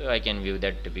 So I can view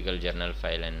that typical journal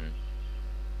file, and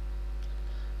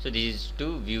so this is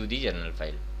to view the journal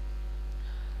file.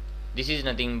 This is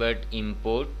nothing but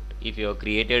import. If you have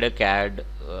created a CAD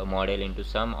model into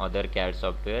some other CAD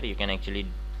software, you can actually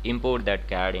import that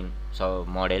CAD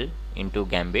model into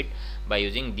GAMBIT by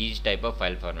using these type of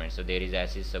file formats. So there is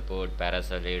ACIS support,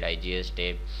 Parasolida, IGES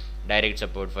tape, direct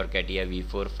support for CATIA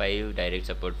v4.5, direct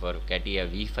support for CATIA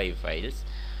v5 files.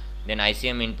 Then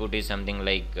ICM input is something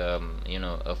like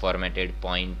a formatted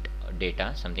point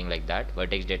data, something like that.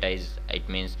 Vertex data is, it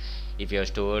means if you have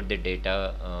stored the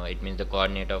data, it means the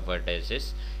coordinate of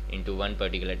vertices into one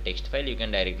particular text file, you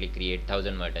can directly create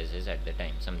 1000 vertices at the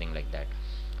time, something like that.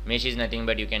 Mesh is nothing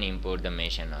but you can import the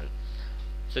mesh and all.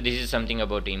 So this is something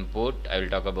about import. I will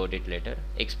talk about it later.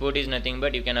 Export is nothing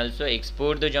but you can also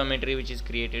export the geometry which is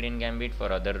created in GAMBIT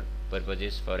for other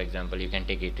purposes. For example, you can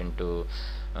take it into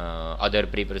other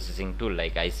pre-processing tool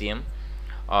like ICM,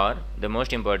 or the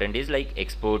most important is like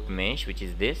export mesh, which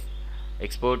is this.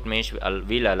 Export mesh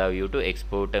will allow you to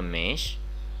export a mesh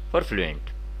for Fluent.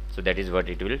 So that is what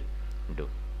it will do.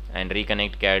 And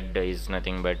reconnect CAD is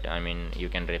nothing but you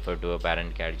can refer to a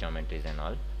parent CAD geometries and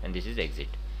all. And this is exit.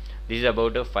 This is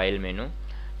about a file menu.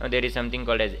 Now there is something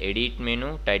called as edit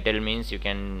menu. Title means you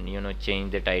can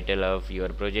change the title of your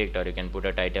project, or you can put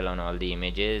a title on all the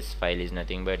images. File is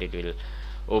nothing but it will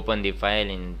open the file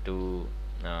into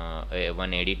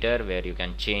one editor where you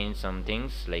can change some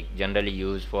things, like generally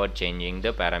used for changing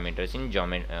the parameters in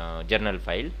journal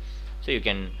file. So you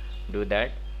can do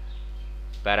that.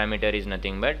 Parameter is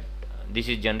nothing but this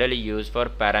is generally used for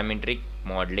parametric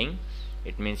modeling.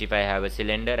 It means if I have a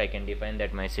cylinder, I can define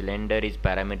that my cylinder is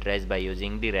parameterized by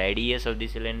using the radius of the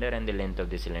cylinder and the length of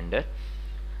the cylinder.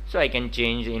 So I can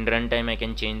change in runtime, I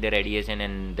can change the radius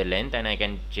and the length, and I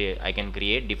can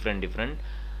create different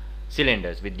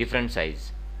cylinders with different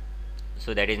size.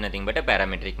 So that is nothing but a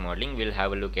parametric modeling. We'll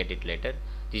have a look at it later.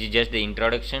 This is just the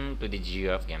introduction to the GUI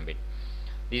of GAMBIT.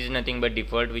 This is nothing but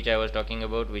default, which I was talking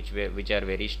about, which are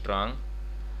very strong.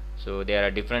 So there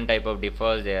are different type of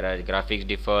defaults. There are graphics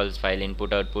defaults, file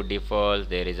input output defaults,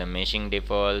 there is a meshing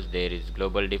defaults, there is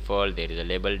global default, there is a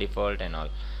label default and all.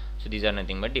 So these are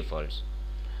nothing but defaults.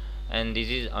 And this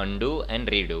is undo and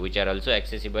redo, which are also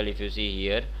accessible. If you see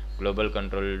here, global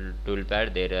control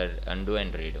toolpad, there are undo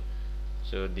and redo.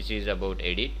 So this is about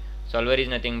edit. Solver is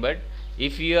nothing but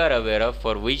if you are aware of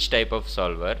for which type of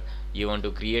solver you want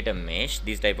to create a mesh,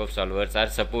 these type of solvers are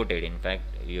supported in fact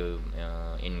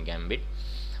in GAMBIT.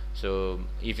 So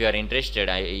if you are interested,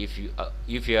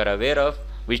 if you are aware of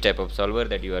which type of solver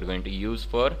that you are going to use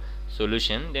for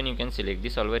solution, then you can select the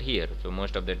solver here. So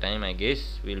most of the time I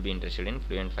guess we will be interested in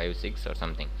Fluent 5.6 or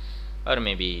something, or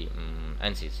maybe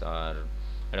ANSYS, or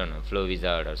I don't know, Flow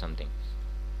Wizard or something.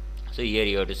 So here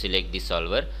you have to select the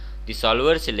solver. The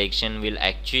solver selection will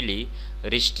actually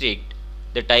restrict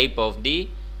the type of the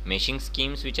meshing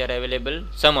schemes which are available,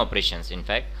 some operations in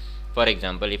fact. For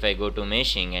example, if I go to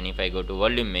meshing and if I go to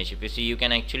volume mesh, if you see, you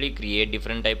can actually create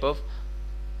different type of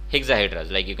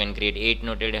hexahedras, like you can create 8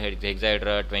 noded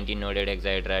hexahedra, 20 noded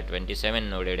hexahedra, 27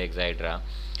 noded hexahedra.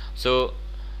 So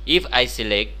if I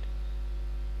select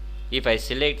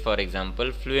for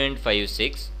example Fluent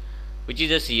 5.6, which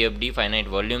is a CFD, finite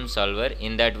volume solver.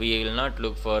 In that we will not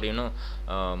look for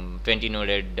 20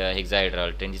 noded hexahedra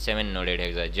or 27 noded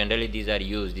hexahedra. Generally these are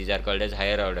used, these are called as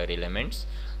higher order elements.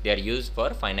 They are used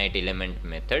for finite element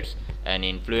methods, and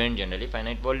in Fluent generally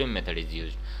finite volume method is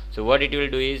used. So what it will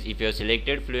do is, if you have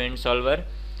selected Fluent solver,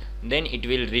 then it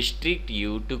will restrict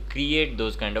you to create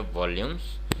those kind of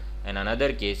volumes, and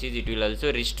another case is it will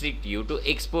also restrict you to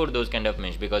export those kind of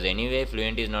mesh, because anyway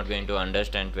Fluent is not going to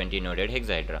understand 20 noded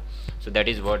hexahedra. So that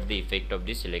is what the effect of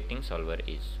the selecting solver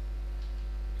is.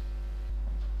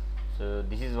 So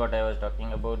this is what I was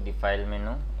talking about, the file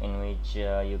menu, in which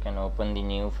you can open the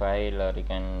new file, or you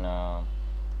can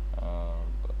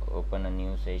open a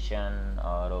new session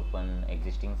or open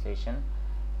existing session.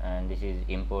 And this is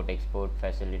import export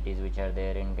facilities which are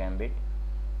there in GAMBIT.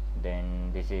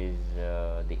 Then this is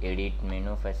the edit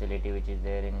menu facility which is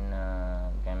there in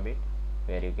GAMBIT,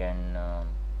 where you can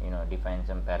define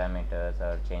some parameters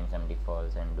or change some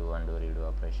defaults and do undo redo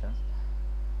operations.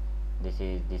 This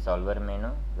is the solver menu,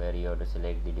 where you have to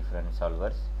select the different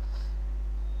solvers.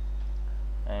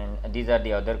 And these are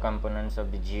the other components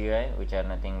of the GUI, which are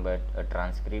nothing but a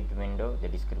transcript window, the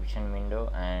description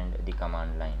window, and the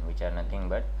command line, which are nothing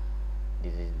but,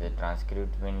 this is the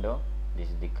transcript window, this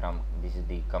is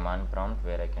the command prompt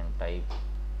where I can type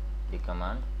the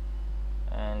command,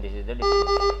 and this is the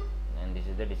description, and this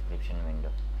is the description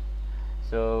window.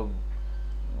 So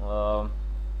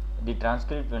the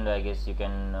transcript window, I guess you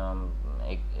can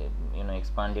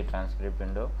expand the transcript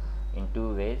window in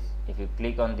two ways. If you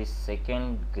click on this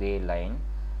second gray line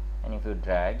and if you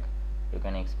drag, you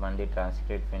can expand the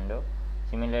transcript window.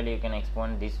 Similarly, you can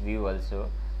expand this view also,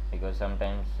 because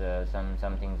sometimes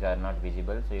some things are not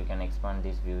visible, so you can expand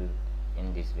this view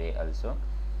in this way also,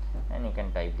 and you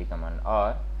can type the command.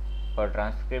 Or for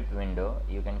transcript window,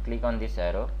 you can click on this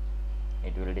arrow,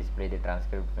 it will display the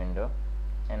transcript window,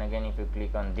 and again if you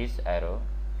click on this arrow,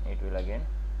 it will again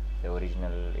it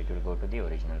will go to the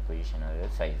original position or the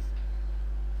size.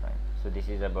 Fine. So this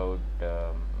is about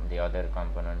the other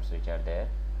components which are there.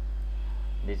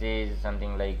 This is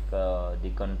something like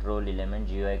the control element,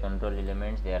 GUI control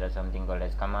elements. There are something called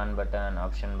as command button,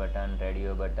 option button,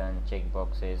 radio button, check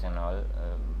boxes, and all.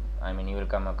 I mean, you will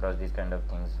come across these kind of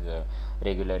things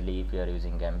regularly if you are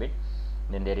using GAMBIT.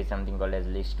 Then there is something called as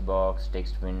list box,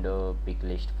 text window, pick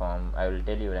list form. I will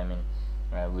tell you,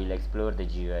 we'll explore the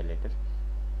GUI later.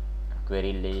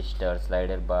 Query list or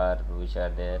slider bar which are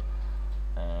there,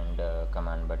 and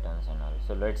command buttons and all.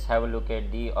 So let's have a look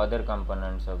at the other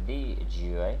components of the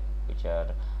GUI, which are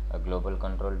a global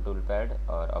control toolpad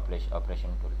or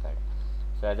operation toolpad.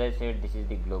 So as I said, this is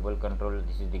the global control toolpad.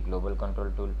 This is the global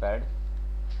control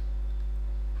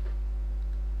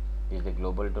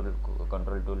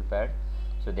toolpad.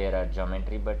 So there are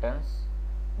geometry buttons,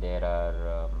 there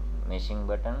are meshing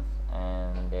buttons,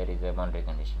 and there is a boundary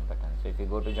condition button. So if you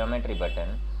go to geometry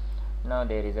button, now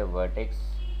there is a vertex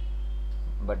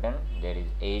button, there is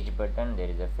edge button, there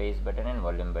is a face button, and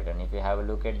volume button. If you have a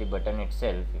look at the button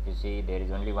itself, if you see, there is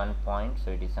only one point,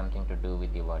 so it is something to do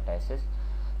with the vertices.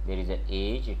 There is a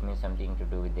edge, it means something to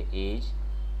do with the edge.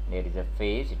 There is a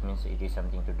face, it means it is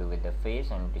something to do with the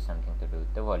face, and it is something to do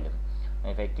with the volume.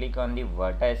 Now if I click on the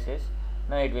vertices,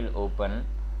 now it will open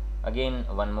again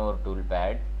one more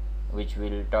toolpad which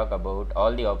will talk about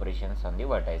all the operations on the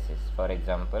vertices. For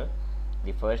example,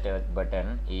 the first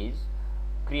button is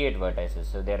create vertices.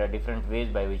 So there are different ways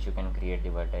by which you can create the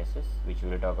vertices, which we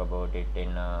will talk about it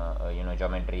in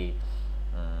geometry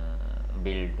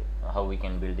build, how we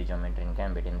can build the geometry in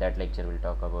GAMBIT. In that lecture we'll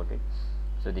talk about it.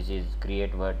 So this is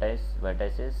create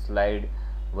vertices, slide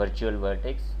virtual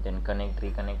vertex, then connect,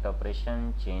 reconnect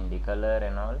operation, change the color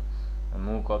and all,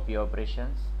 move copy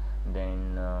operations,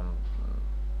 then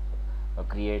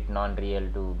create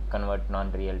non-real to convert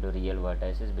non-real to real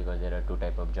vertices, because there are two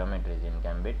type of geometries in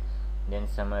GAMBIT. Then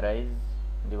summarize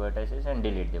the vertices and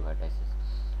delete the vertices.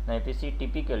 Now if you see,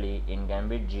 typically in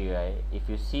GAMBIT GUI, if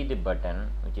you see the button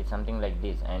which is something like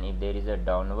this, and if there is a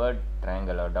downward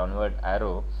triangle or downward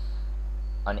arrow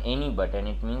on any button,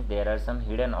 it means there are some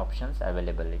hidden options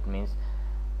available. It means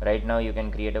right now you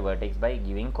can create a vertex by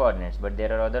giving coordinates, but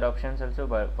there are other options also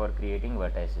for creating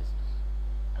vertices.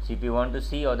 So if you want to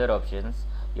see other options,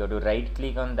 you have to right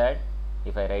click on that.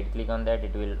 If I right click on that,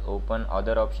 it will open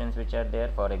other options which are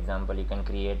there. For example, you can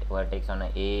create vertex on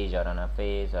an edge or on a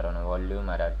face or on a volume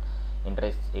or at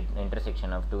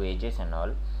intersection of two edges and all.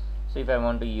 So if I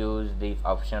want to use the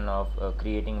option of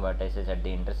creating vertices at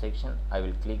the intersection, I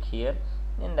will click here.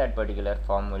 Then that particular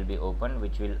form will be opened,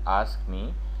 which will ask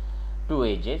me two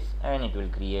edges, and it will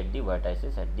create the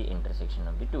vertices at the intersection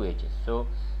of the two edges. So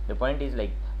the point is,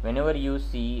 like, whenever you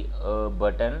see a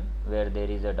button where there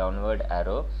is a downward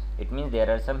arrow, it means there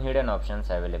are some hidden options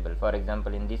available. For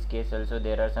example, in this case also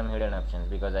there are some hidden options,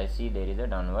 because I see there is a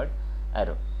downward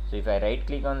arrow. So if I right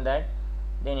click on that,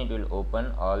 then it will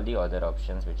open all the other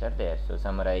options which are there. So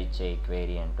summarize, check,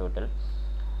 query, and total.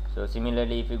 So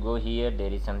similarly, if you go here,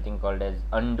 there is something called as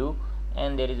undo,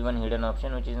 and there is one hidden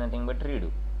option which is nothing but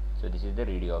redo. So this is the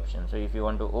redo option. So if you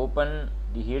want to open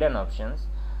the hidden options,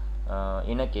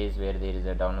 in a case where there is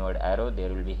a downward arrow, there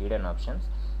will be hidden options.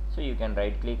 So you can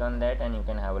right click on that and you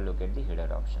can have a look at the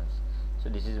hidden options. So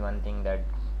this is one thing that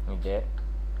is there.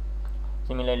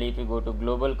 Similarly, if you go to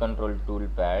global control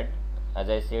toolpad, as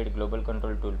I said, global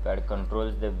control toolpad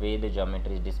controls the way the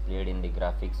geometry is displayed in the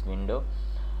graphics window.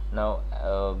 Now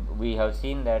we have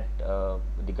seen that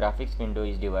the graphics window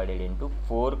is divided into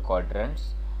 4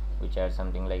 quadrants, which are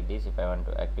something like this. If I want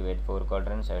to activate 4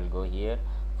 quadrants, I will go here,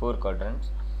 4 quadrants.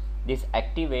 This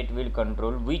activate will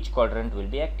control which quadrant will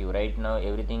be active. Right now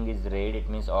everything is red, it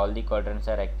means all the quadrants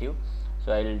are active.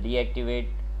 So I will deactivate,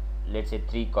 let's say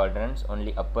 3 quadrants,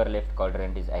 only upper left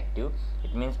quadrant is active.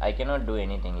 It means I cannot do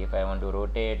anything. If I want to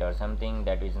rotate or something,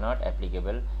 that is not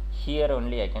applicable. Here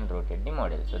only I can rotate the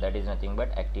model. So that is nothing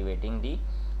but activating the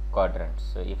quadrants.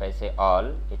 So if I say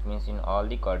all, it means in all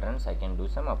the quadrants I can do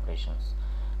some operations.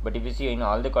 But if you see in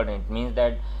all the quadrants, it means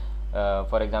that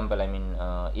for example,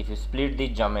 if you split the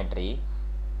geometry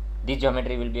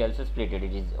will be also split.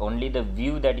 It is only the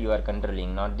view that you are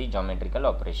controlling, not the geometrical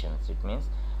operations. It means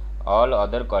all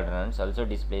other quadrants also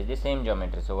displays the same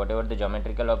geometry. So whatever the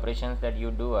geometrical operations that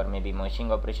you do, or maybe meshing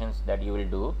operations that you will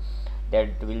do,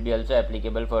 that will be also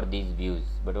applicable for these views.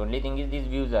 But only thing is, these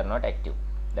views are not active.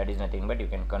 That is nothing but you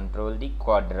can control the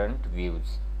quadrant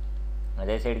views. As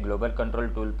I said, global control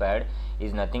toolpad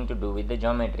is nothing to do with the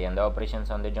geometry and the operations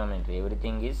on the geometry.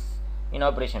 Everything is in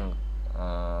operation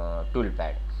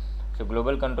toolpad. So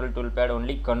global control toolpad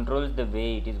only controls the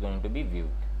way it is going to be viewed.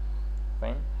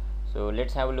 Fine. So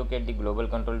let's have a look at the global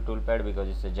control toolpad, because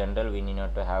it's a general. We need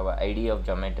not to have an idea of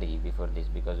geometry before this,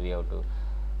 because we have to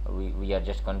we are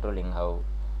just controlling how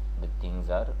the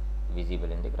things are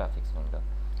visible in the graphics window.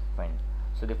 Fine.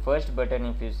 So the first button,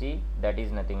 if you see, that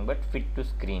is nothing but fit to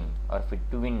screen or fit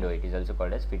to window. It is also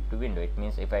called as fit to window. It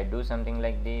means if I do something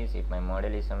like this, if my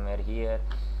model is somewhere here,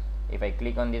 if I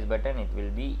click on this button, it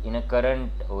will be in a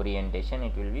current orientation.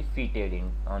 It will be fitted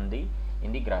in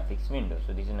the graphics window.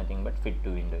 So this is nothing but fit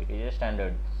to window. It is a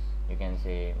standard, you can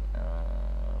say,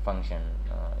 function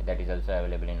that is also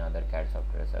available in other CAD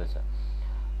softwares also.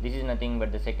 This is nothing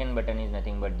but the second button is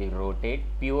nothing but the rotate,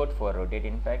 pivot for rotate.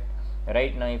 In fact,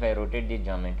 right now if I rotate the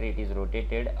geometry, it is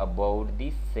rotated about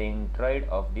the centroid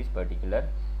of this particular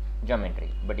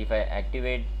geometry. But if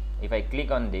I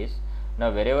click on this,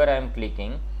 now wherever I am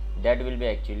clicking, that will be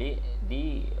actually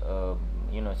the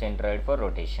centroid for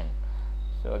rotation.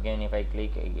 So again, if I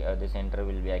click, the center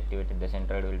will be activated, the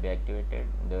centroid will be activated,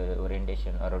 the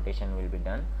orientation or rotation will be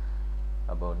done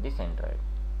about the centroid.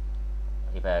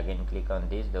 If I again click on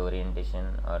this, the orientation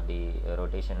or the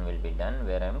rotation will be done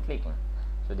where I am clicking.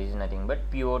 So this is nothing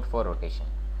but pivot for rotation.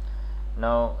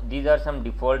 Now these are some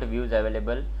default views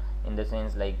available, in the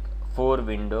sense like 4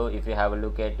 window. If you have a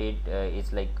look at it,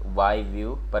 it's like Y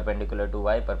view, perpendicular to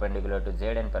Y, perpendicular to Z,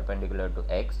 and perpendicular to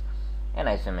X, and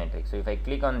isometric. So if I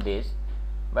click on this,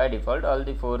 by default all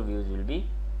the 4 views will be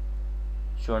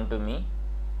shown to me.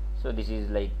 So this is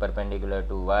like perpendicular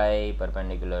to Y,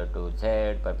 perpendicular to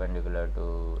Z, perpendicular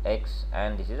to X,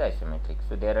 and this is isometric.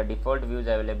 So there are default views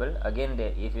available. Again,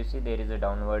 there, if you see, there is a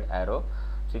downward arrow.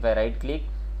 So if I right click,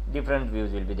 different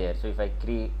views will be there. So if I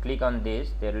click on this,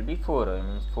 there will be 4,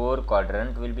 means 4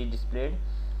 quadrant will be displayed,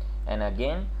 and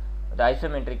again the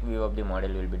isometric view of the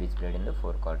model will be displayed in the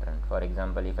 4 quadrant. For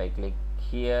example, if I click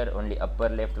here, only upper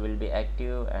left will be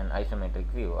active, and isometric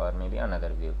view or maybe another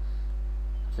view.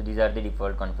 So these are the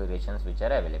default configurations which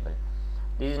are available.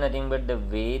 This is nothing but the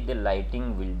way the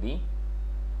lighting will be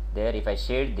there. If I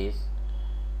shade this,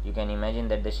 you can imagine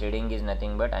that the shading is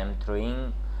nothing but I am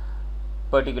throwing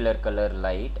particular color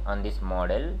light on this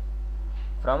model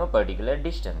from a particular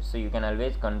distance. So you can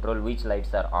always control which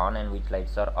lights are on and which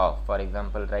lights are off. For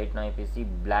example, right now if you see,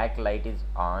 black light is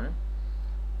on,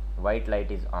 white light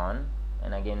is on,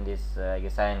 and again this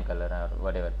cyan color or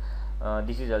whatever,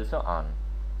 this is also on.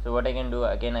 So what I can do,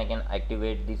 again I can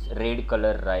activate this red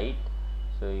color, right?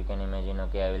 So you can imagine,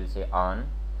 okay, I will say on.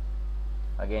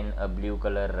 Again a blue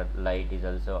color light is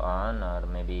also on, or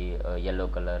maybe a yellow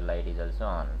color light is also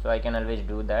on. So I can always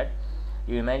do that.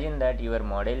 You imagine that your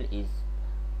model is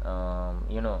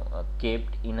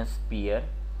kept in a sphere,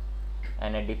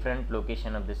 and at different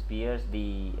location of the spheres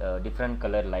the different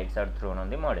color lights are thrown on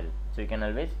the model. So you can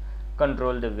always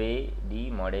control the way the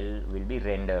model will be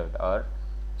rendered or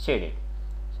shaded.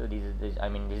 So this is I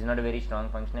mean, this is not a very strong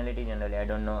functionality generally. I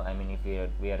don't know, I mean, if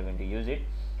we are going to use it,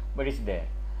 but it's there.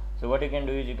 So what you can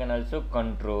do is you can also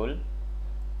control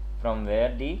from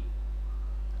where the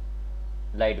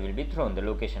light will be thrown, the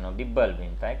location of the bulb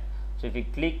in fact. So if you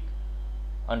click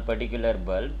on particular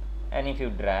bulb and if you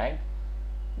drag,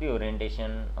 the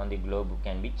orientation on the globe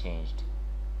can be changed,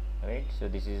 right? So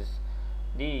this is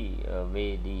the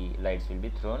way the lights will be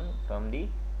thrown from the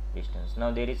distance.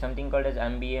 Now there is something called as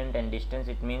ambient and distance.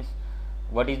 It means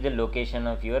what is the location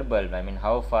of your bulb, I mean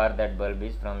how far that bulb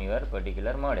is from your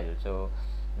particular model. So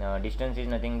distance is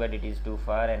nothing but it is too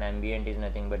far, and ambient is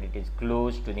nothing but it is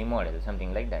close to the model,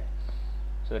 something like that.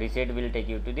 So reset will take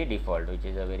you to the default, which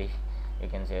is a very, you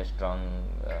can say, a strong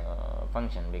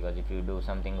function, because if you do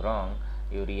something wrong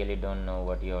you really don't know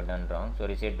what you have done wrong. So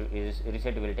reset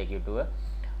will take you to a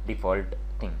default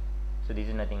thing. So this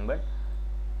is nothing but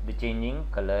the changing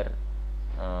color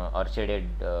or shaded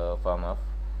form of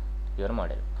your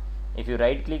model. If you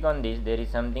right click on this, there is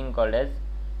something called as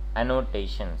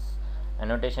annotations.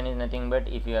 Annotation is nothing but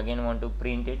if you again want to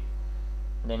print it,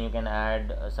 then you can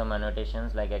add some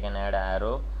annotations, like I can add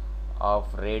arrow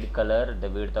of red color, the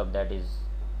width of that is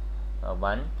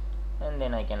 1, and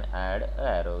then I can add a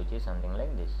arrow which is something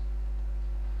like this,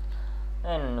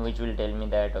 and which will tell me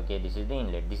that okay, this is the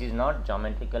inlet. This is not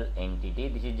geometrical entity,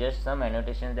 this is just some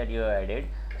annotations that you have added,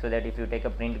 so that if you take a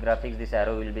print graphics, this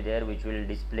arrow will be there which will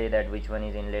display that which one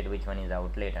is inlet, which one is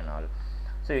outlet and all.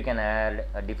 So you can add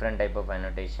a different type of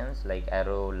annotations like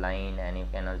arrow, line, and you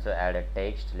can also add a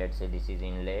text. Let's say this is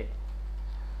inlet,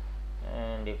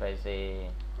 and if I say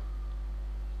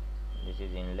this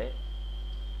is inlet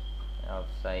of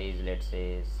size, let's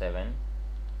say 7,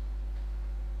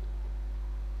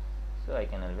 so I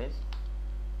can always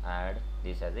add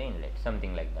this as an inlet,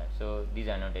 something like that. So these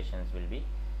annotations will be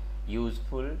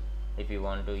useful if you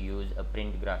want to use a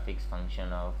print graphics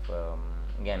function of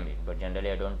GAMBIT, but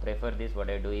generally I don't prefer this. What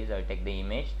I do is I take the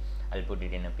image, I'll put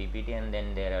it in a PPT, and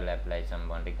then there I'll apply some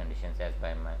boundary conditions as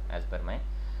per my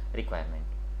requirement.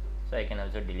 So I can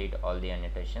also delete all the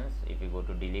annotations. If you go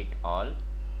to delete all,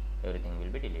 everything will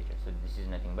be deleted. So this is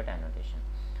nothing but annotation.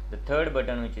 The third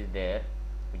button which is there,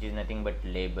 which is nothing but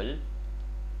label.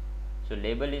 So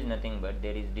label is nothing but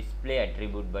there is display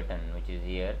attribute button which is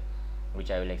here, which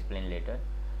I will explain later.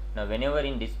 Now whenever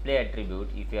in display attribute,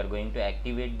 if you are going to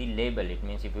activate the label, it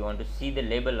means if you want to see the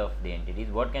label of the entities,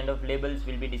 what kind of labels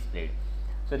will be displayed.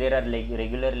 So there are like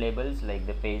regular labels like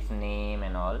the face name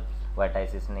and all,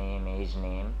 vertices name, edge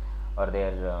name, or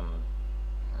their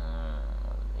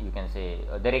you can say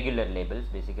the regular labels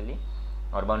basically,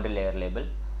 or boundary layer label.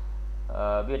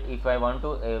 But if I want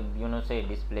to say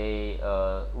display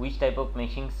which type of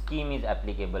meshing scheme is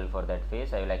applicable for that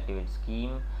face, I will activate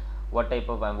scheme. What type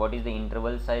of what is the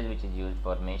interval size which is used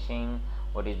for meshing,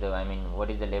 what is the what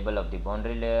is the label of the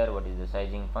boundary layer, what is the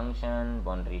sizing function,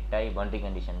 boundary type, boundary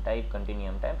condition type,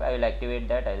 continuum type. I will activate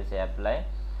that. I will say apply,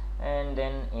 and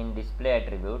then in display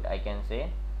attribute I can say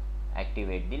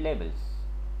activate the labels.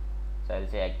 So I will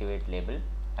say activate label,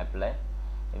 apply.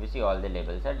 If you see, all the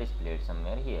labels are displayed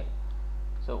somewhere here.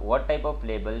 So what type of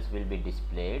labels will be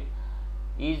displayed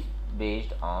is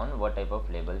based on what type of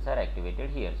labels are activated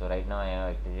here. So right now I have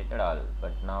activated all,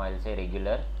 but now I will say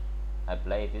regular,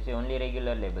 apply. If you see, only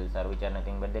regular labels are, which are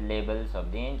nothing but the labels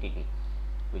of the entity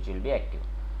which will be active.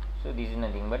 So this is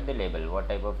nothing but the label. What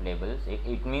type of labels?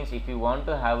 It means if you want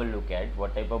to have a look at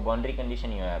what type of boundary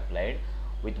condition you have applied,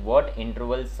 with what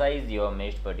interval size you have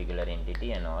meshed particular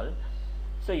entity and all,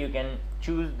 so you can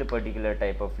choose the particular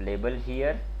type of label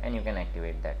here and you can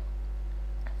activate that.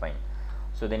 Fine.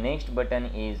 So the next button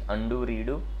is undo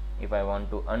redo. If I want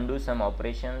to undo some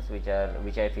operations which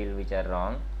I feel which are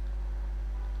wrong,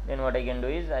 then what I can do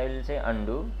is I will say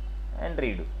undo and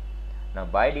redo. Now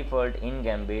by default in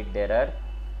GAMBIT there are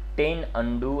 10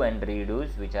 undo and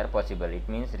redos which are possible. It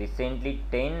means recently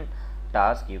 10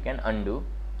 tasks you can undo,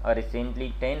 or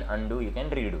recently 10 undo you can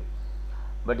redo.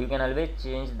 But you can always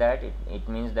change that. It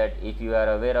means that if you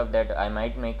are aware of that I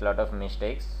might make lot of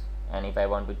mistakes, and if I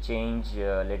want to change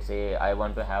let's say I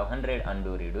want to have 100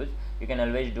 undo redos, you can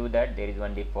always do that. There is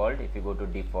one default. If you go to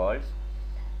defaults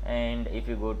and if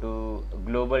you go to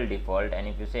global default and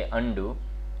if you say undo,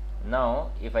 now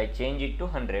if I change it to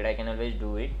 100, I can always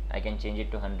do it. I can change it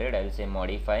to 100. I will say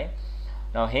modify.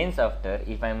 Now hence after,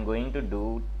 if I am going to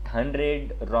do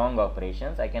 100 wrong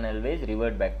operations, I can always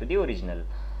revert back to the original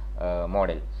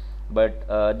model.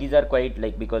 But these are quite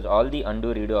like, because all the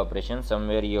undo redo operations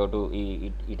somewhere you have to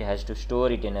it has to store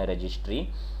it in a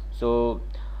registry, So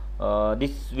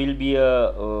this will be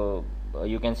a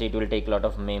you can say it will take a lot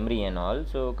of memory and all,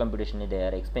 so computationally they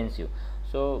are expensive.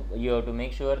 So you have to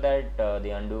make sure that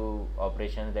the undo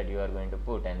operations that you are going to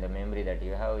put and the memory that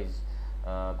you have is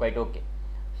quite okay.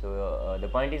 So the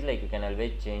point is, like, you can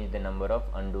always change the number of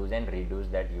undos and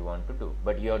redos that you want to do,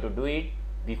 but you have to do it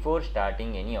before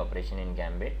starting any operation in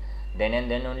Gambit. Then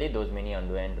and then only those many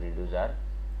undo and redos are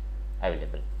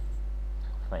available.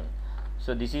 Fine.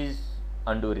 So this is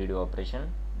undo redo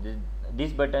operation.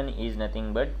 This button is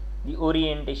nothing but the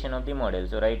orientation of the model.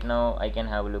 So right now I can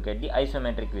have a look at the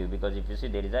isometric view, because if you see,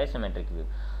 there is isometric view.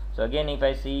 So again, if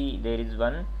I see, there is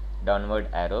one downward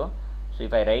arrow. So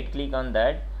if I right click on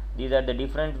that, these are the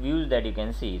different views that you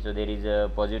can see. So there is a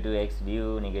positive x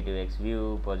view, negative x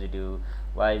view, positive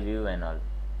y view and all.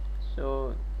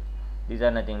 So these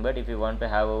are nothing but, if you want to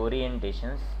have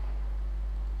orientations,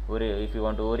 or if you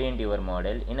want to orient your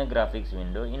model in a graphics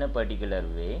window in a particular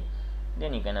way,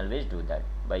 then you can always do that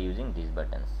by using these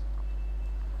buttons.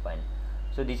 Fine.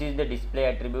 So this is the display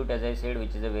attribute, as I said,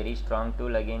 which is a very strong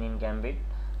tool again in Gambit,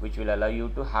 which will allow you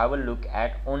to have a look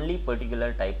at only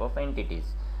particular type of entities.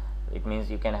 It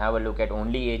means you can have a look at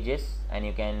only edges, and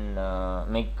you can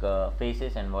make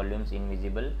faces and volumes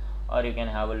invisible, or you can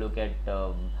have a look at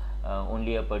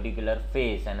only a particular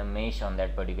face and a mesh on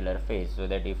that particular face, so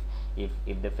that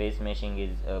if the face meshing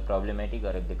is problematic,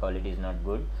 or if the quality is not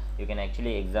good, you can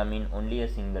actually examine only a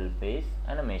single face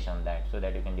and a mesh on that, so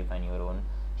that you can define your own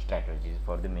strategies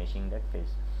for the meshing that face.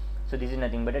 So this is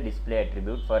nothing but a display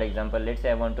attribute. For example, let's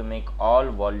say I want to make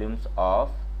all volumes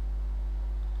of,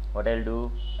 what I'll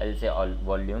do, I'll say all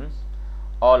volumes,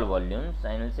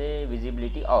 and I'll say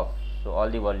visibility off. So all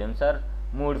the volumes are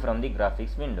moved from the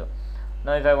graphics window.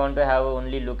 Now if I want to have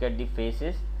only look at the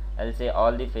faces, I'll say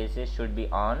all the faces should be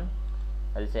on.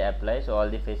 I'll say apply, so all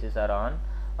the faces are on.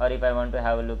 Or if I want to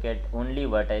have a look at only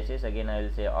vertices, again I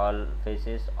will say all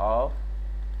faces off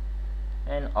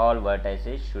and all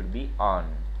vertices should be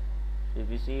on. So if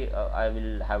you see, I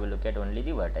will have a look at only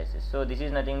the vertices. So this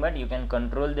is nothing but, you can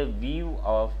control the view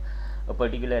of a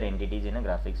particular entities in a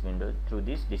graphics window through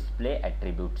these display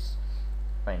attributes.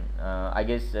 Fine. I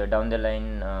guess down the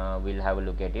line we'll have a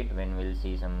look at it when we'll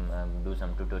see some do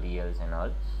some tutorials and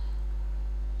all.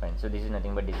 Fine. So this is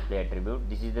nothing but display attribute.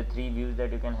 This is the three views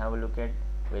that you can have a look at.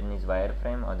 One is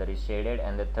wireframe, other is shaded,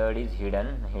 and the third is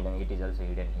hidden. It is also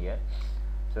hidden here.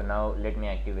 So now let me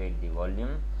activate the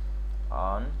volume,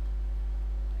 on,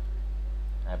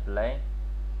 apply.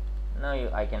 Now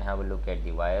I can have a look at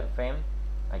the wireframe,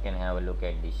 I can have a look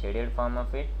at the shaded form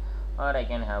of it, or I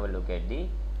can have a look at the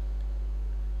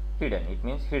hidden. It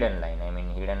means hidden line. I mean,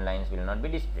 hidden lines will not be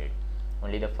displayed,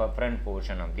 only the front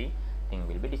portion of the thing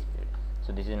will be displayed.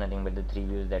 So this is nothing but the three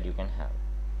views that you can have.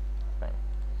 Fine.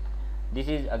 This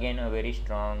is again a very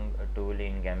strong tool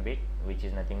in Gambit, which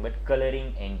is nothing but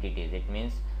coloring entities. It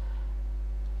means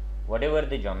whatever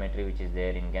the geometry which is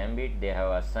there in Gambit, they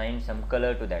have assigned some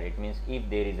color to that. It means if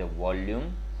there is a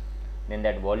volume, then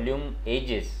that volume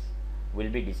edges will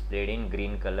be displayed in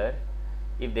green color.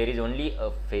 If there is only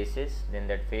a faces, then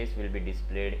that face will be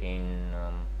displayed in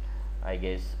I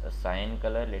guess a cyan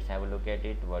color. Let's have a look at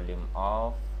it. Volume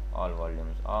off, all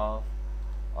volumes off,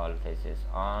 all faces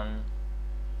on.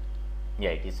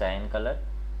 Yeah, it is cyan color,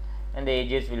 and the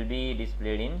edges will be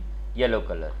displayed in yellow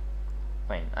color.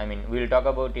 Fine. I mean, we will talk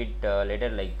about it later,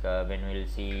 like when we will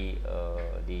see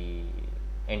the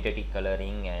entity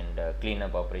coloring and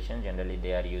cleanup operations. Generally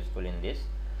they are useful in this.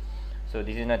 So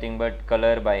this is nothing but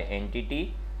color by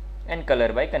entity and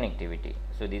color by connectivity.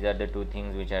 So these are the two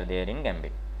things which are there in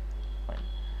Gambit. Fine.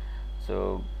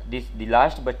 So the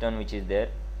last button which is there,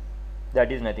 that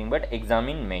is nothing but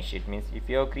examine mesh. It means if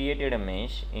you have created a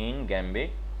mesh in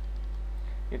Gambit,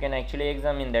 you can actually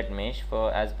examine that mesh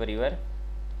for as per your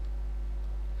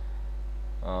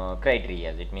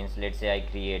criteria. It means, let's say I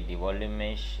create the volume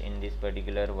mesh in this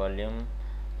particular volume.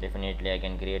 Definitely I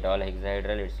can create all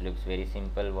hexahedral. It looks very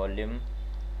simple volume.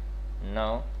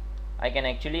 Now I can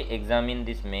actually examine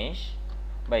this mesh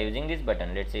by using this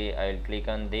button. Let's say I will click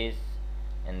on this,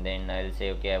 and then I will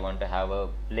say, okay, I want to have a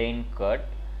plane cut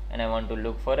and I want to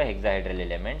look for a hexahedral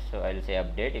element. So I will say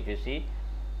update. If you see,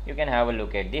 you can have a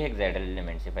look at the hexahedral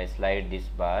elements. If I slide this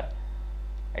bar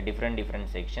at different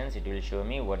sections, it will show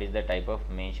me what is the type of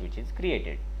mesh which is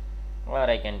created. Or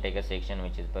I can take a section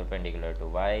which is perpendicular to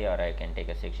y, or I can take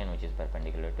a section which is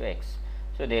perpendicular to x.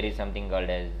 So there is something called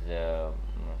as a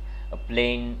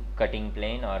plane cutting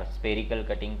plane or spherical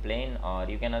cutting plane, or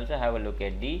you can also have a look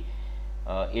at the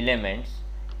elements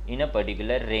in a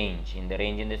particular range. In the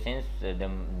range, in the sense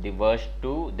the worst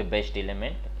to the best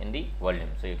element in the volume.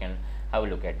 So you can have a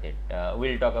look at that.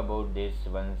 We'll talk about this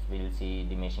once we'll see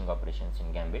the meshing operations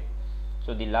in GAMBIT.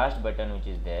 So the last button which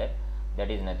is there,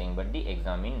 that is nothing but the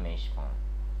examine mesh form.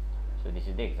 So this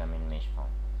is the examine mesh form.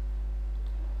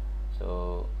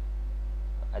 So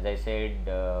as I said,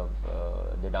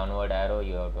 the downward arrow,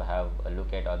 you have to have a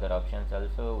look at other options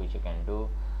also, which you can do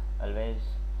always.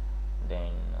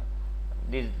 Then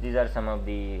these are some of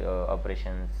the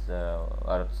operations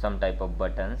or some type of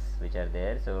buttons which are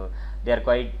there. So they are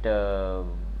quite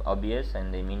obvious,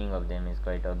 and the meaning of them is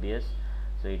quite obvious.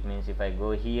 So it means if I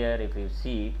go here, if you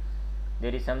see,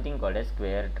 there is something called a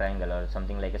square triangle or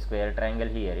something like a square triangle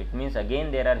here. It means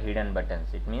again there are hidden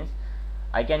buttons. It means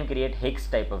I can create hex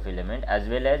type of element as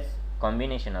well as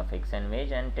combination of hex and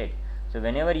wedge and text. So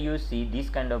whenever you see this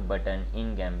kind of button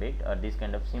in GAMBIT or this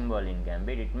kind of symbol in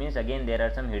GAMBIT, it means again there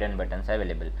are some hidden buttons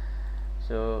available.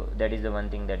 So that is the one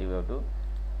thing that you have to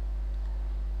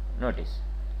notice.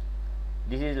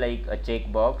 This is like a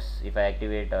checkbox. If I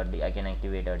activate or I can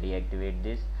activate or deactivate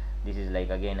this. This is like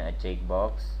again a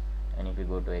checkbox. And if you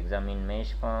go to examine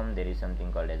mesh form, there is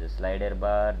something called as a slider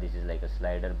bar. This is like a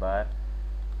slider bar.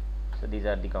 So these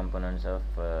are the components of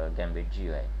GAMBIT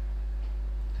GUI.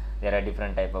 There are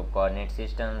different type of coordinate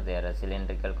systems. There are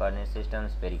cylindrical coordinate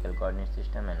systems, spherical coordinate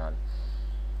system, and all.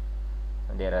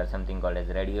 There are something called as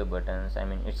radio buttons. I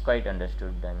mean, it's quite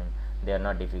understood. I mean, they are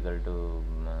not difficult to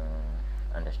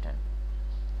understand.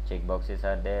 Check boxes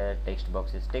are there. Text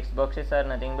boxes. Text boxes are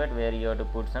nothing but where you have to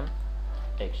put some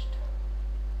text.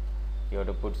 You have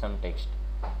to put some text.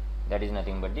 That is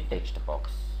nothing but the text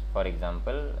box. For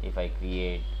example, if I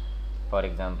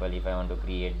want to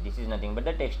create, this is nothing but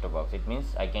the text box. It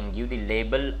means I can give the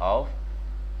label to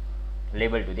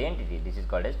the entity. This is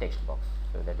called as text box.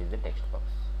 So that is the text box.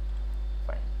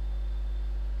 Fine.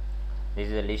 This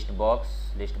is a list box.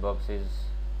 This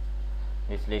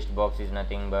list box is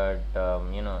nothing but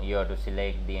you have to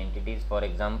select the entities. For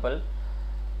example,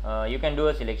 you can do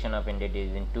a selection of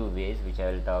entities in two ways, which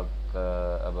I will talk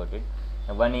about it.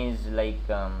 One is like,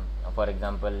 for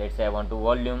example, let's say I want to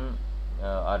volume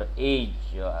or age.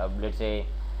 Let's say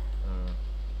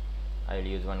I will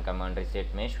use one command,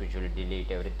 reset mesh, which will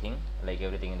delete everything, like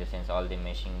everything in the sense all the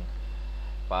meshing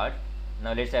part.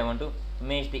 Now let's say I want to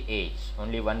mesh the age,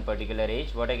 only one particular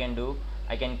age. What I can do,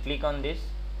 I can click on this.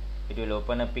 It will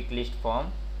open a pick list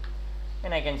form,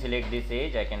 and I can select this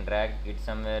age. I can drag it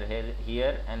somewhere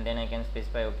here, and then I can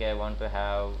specify, okay, I want to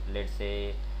have, let's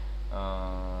say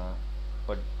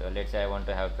let's say I want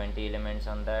to have 20 elements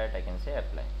on that. I can say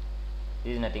apply.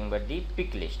 This is nothing but the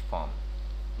pick list form.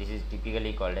 This is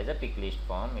typically called as a pick list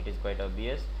form. It is quite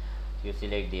obvious. You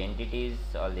select the entities,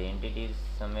 all the entities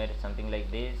somewhere, something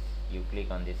like this. You click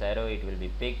on this arrow, it will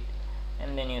be picked,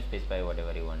 and then you specify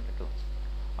whatever you want to do.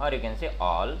 Or you can say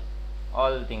all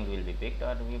things will be picked,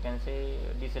 or you can say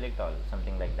deselect all,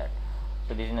 something like that.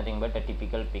 So this is nothing but a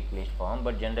typical pick list form,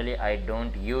 but generally I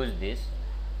don't use this.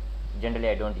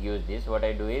 What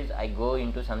I do is I go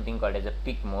into something called as a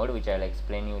pick mode, which I will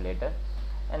explain you later,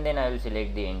 and then I will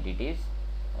select the entities,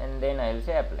 and then I will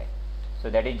say apply. So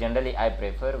that is generally I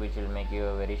prefer, which will make you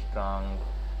a very strong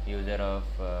user of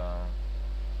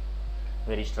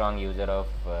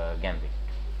GAMBIT.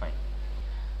 Fine.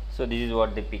 So this is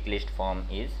what the pick list form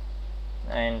is,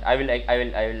 and I will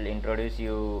introduce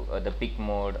you the pick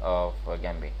mode of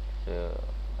GAMBIT. So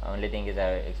only thing is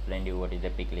I explained you what is the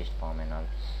pick list form and all.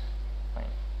 Fine.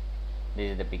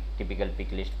 This is the typical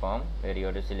pick list form, where you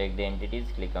have to select the entities,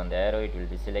 click on the arrow, it will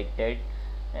be selected,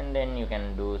 and then you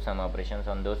can do some operations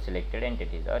on those selected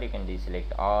entities, or you can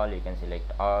deselect all, or you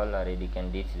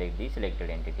can deselect the selected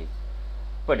entities,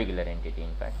 particular entity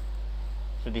in fact.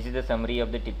 So this is the summary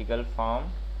of the typical form.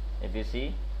 If you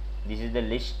see, this is the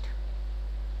list,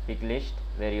 pick list,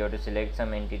 where you have to select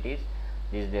some entities.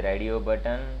 This is the radio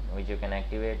button, which you can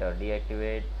activate or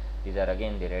deactivate. These are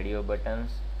again the radio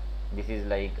buttons. This is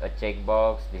like a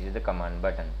checkbox. This is the command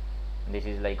button. This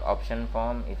is like option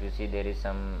form. If you see, there is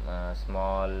some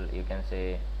small, you can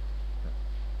say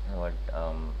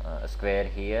a square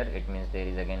here. It means there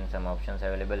is again some options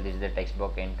available. This is the text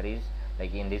box entries.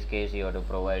 Like in this case, you have to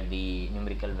provide the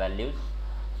numerical values,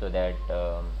 so that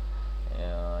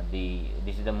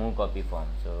this is the move copy form.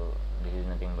 So this is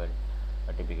nothing but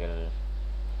a typical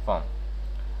form.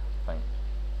 Fine.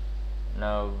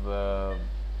 Now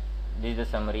this is the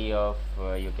summary of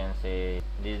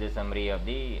this is the summary of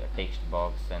the text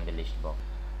box and the list box.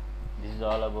 This is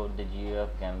all about the GUI of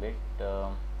GAMBIT.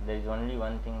 There is only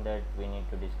one thing that we need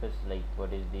to discuss, like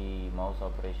what is the mouse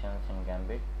operations in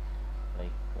GAMBIT.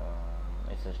 Like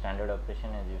it's a standard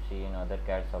operation as you see in other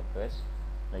CAD softwares.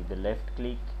 like the left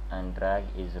click and drag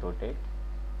is rotate,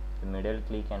 the middle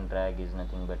click and drag is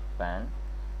nothing but pan,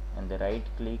 and the right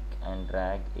click and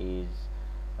drag is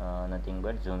nothing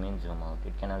but zoom in, zoom out.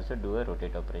 It can also do a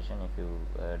rotate operation if you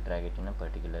drag it in a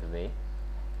particular way.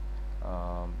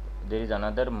 There is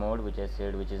another mode which I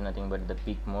said, which is nothing but the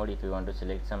pick mode. If you want to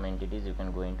select some entities, you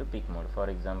can go into pick mode. For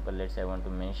example, let's say I want to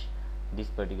mesh this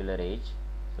particular edge.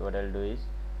 So what I'll do is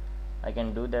I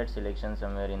can do that selection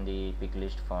somewhere in the pick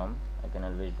list form. I can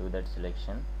always do that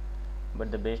selection,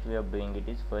 but the best way of doing it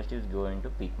is first is go into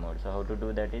pick mode. So how to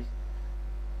do that is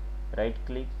right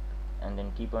click and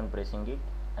then keep on pressing it,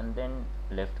 and then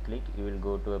left click, you will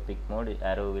go to a pick mode.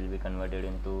 Arrow will be converted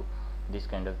into this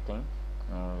kind of thing.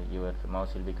 Your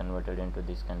mouse will be converted into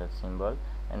this kind of symbol,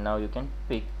 and now you can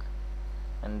pick,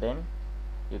 and then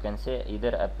you can say either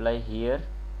apply here,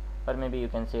 or maybe you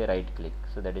can say right click.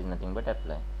 So that is nothing but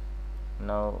apply.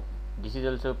 Now this is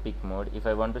also pick mode. If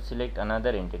I want to select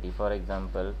another entity, for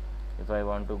example, if I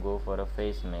want to go for a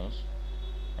face mesh,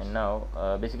 and now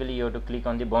basically you have to click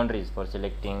on the boundaries for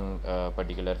selecting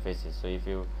particular faces. So if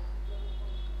you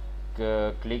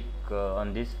click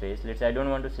on this face, let's say I don't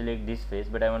want to select this face,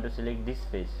 but I want to select this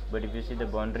face, but if you see the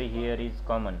boundary here is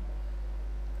common.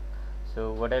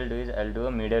 So what I'll do is I'll do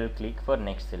a middle click for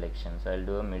next selection. So I'll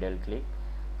do a middle click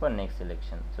for next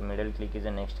selection. So middle click is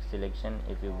a next selection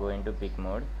if you go into pick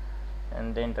mode,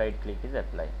 and then right click is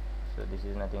apply. So this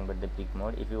is nothing but the pick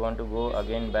mode. If you want to go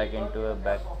again back into a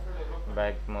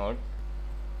back mode,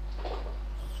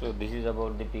 so this is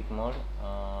about the pick mode.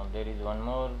 There is one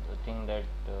more thing that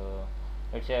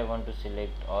let's say I want to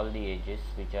select all the edges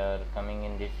which are coming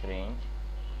in this range.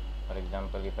 For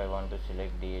example, if I want to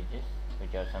select the edges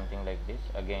which are something like this,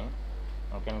 again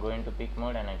I can go into pick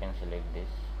mode and I can select this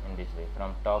in this way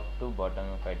from top to bottom.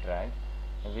 If I drag,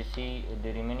 if you see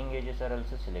the remaining edges are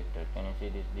also selected. Can you see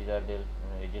this? These are the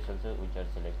edges also which are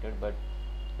selected, but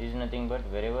this is nothing but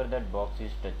wherever that box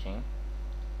is touching,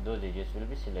 those edges will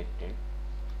be selected.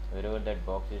 Wherever that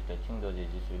box is touching, those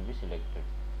edges will be selected.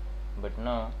 But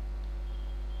now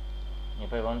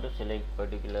if I want to select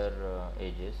particular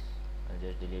edges, I'll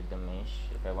just delete the mesh.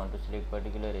 If I want to select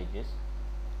particular edges,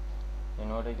 then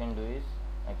what I can do is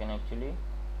I can actually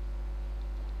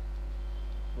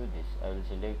do this.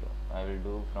 I will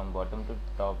do from bottom to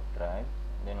top drag,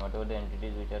 then whatever the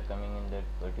entities which are coming in that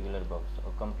particular box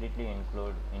or completely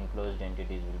enclosed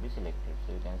entities will be selected.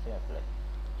 So you can say apply.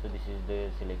 So this is the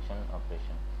selection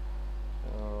operation.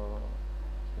 So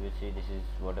you see, this is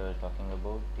what I was talking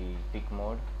about, the pick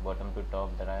mode, bottom to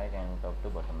top drag and top to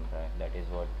bottom drag. That is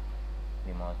what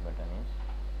the mouse button is,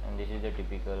 and this is the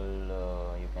typical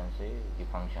you can say the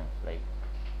functions, like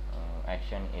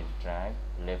action is drag,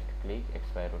 left click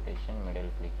XY rotation, middle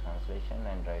click translation,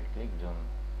 and right click zoom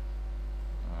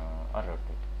or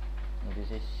rotate. This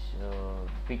is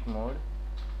pick mode.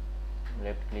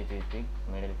 Left click is pick,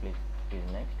 middle click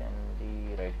is next, and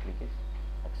the right click is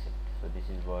accept. So this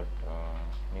is what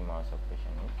the mouse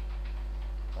operation is.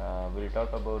 We'll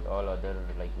talk about all other,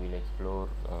 like we'll explore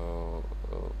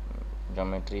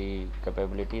geometry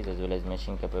capabilities as well as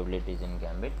meshing capabilities in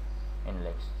GAMBIT in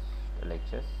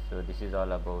lectures. So this is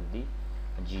all about the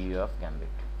GUI of GAMBIT.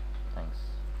 Thanks.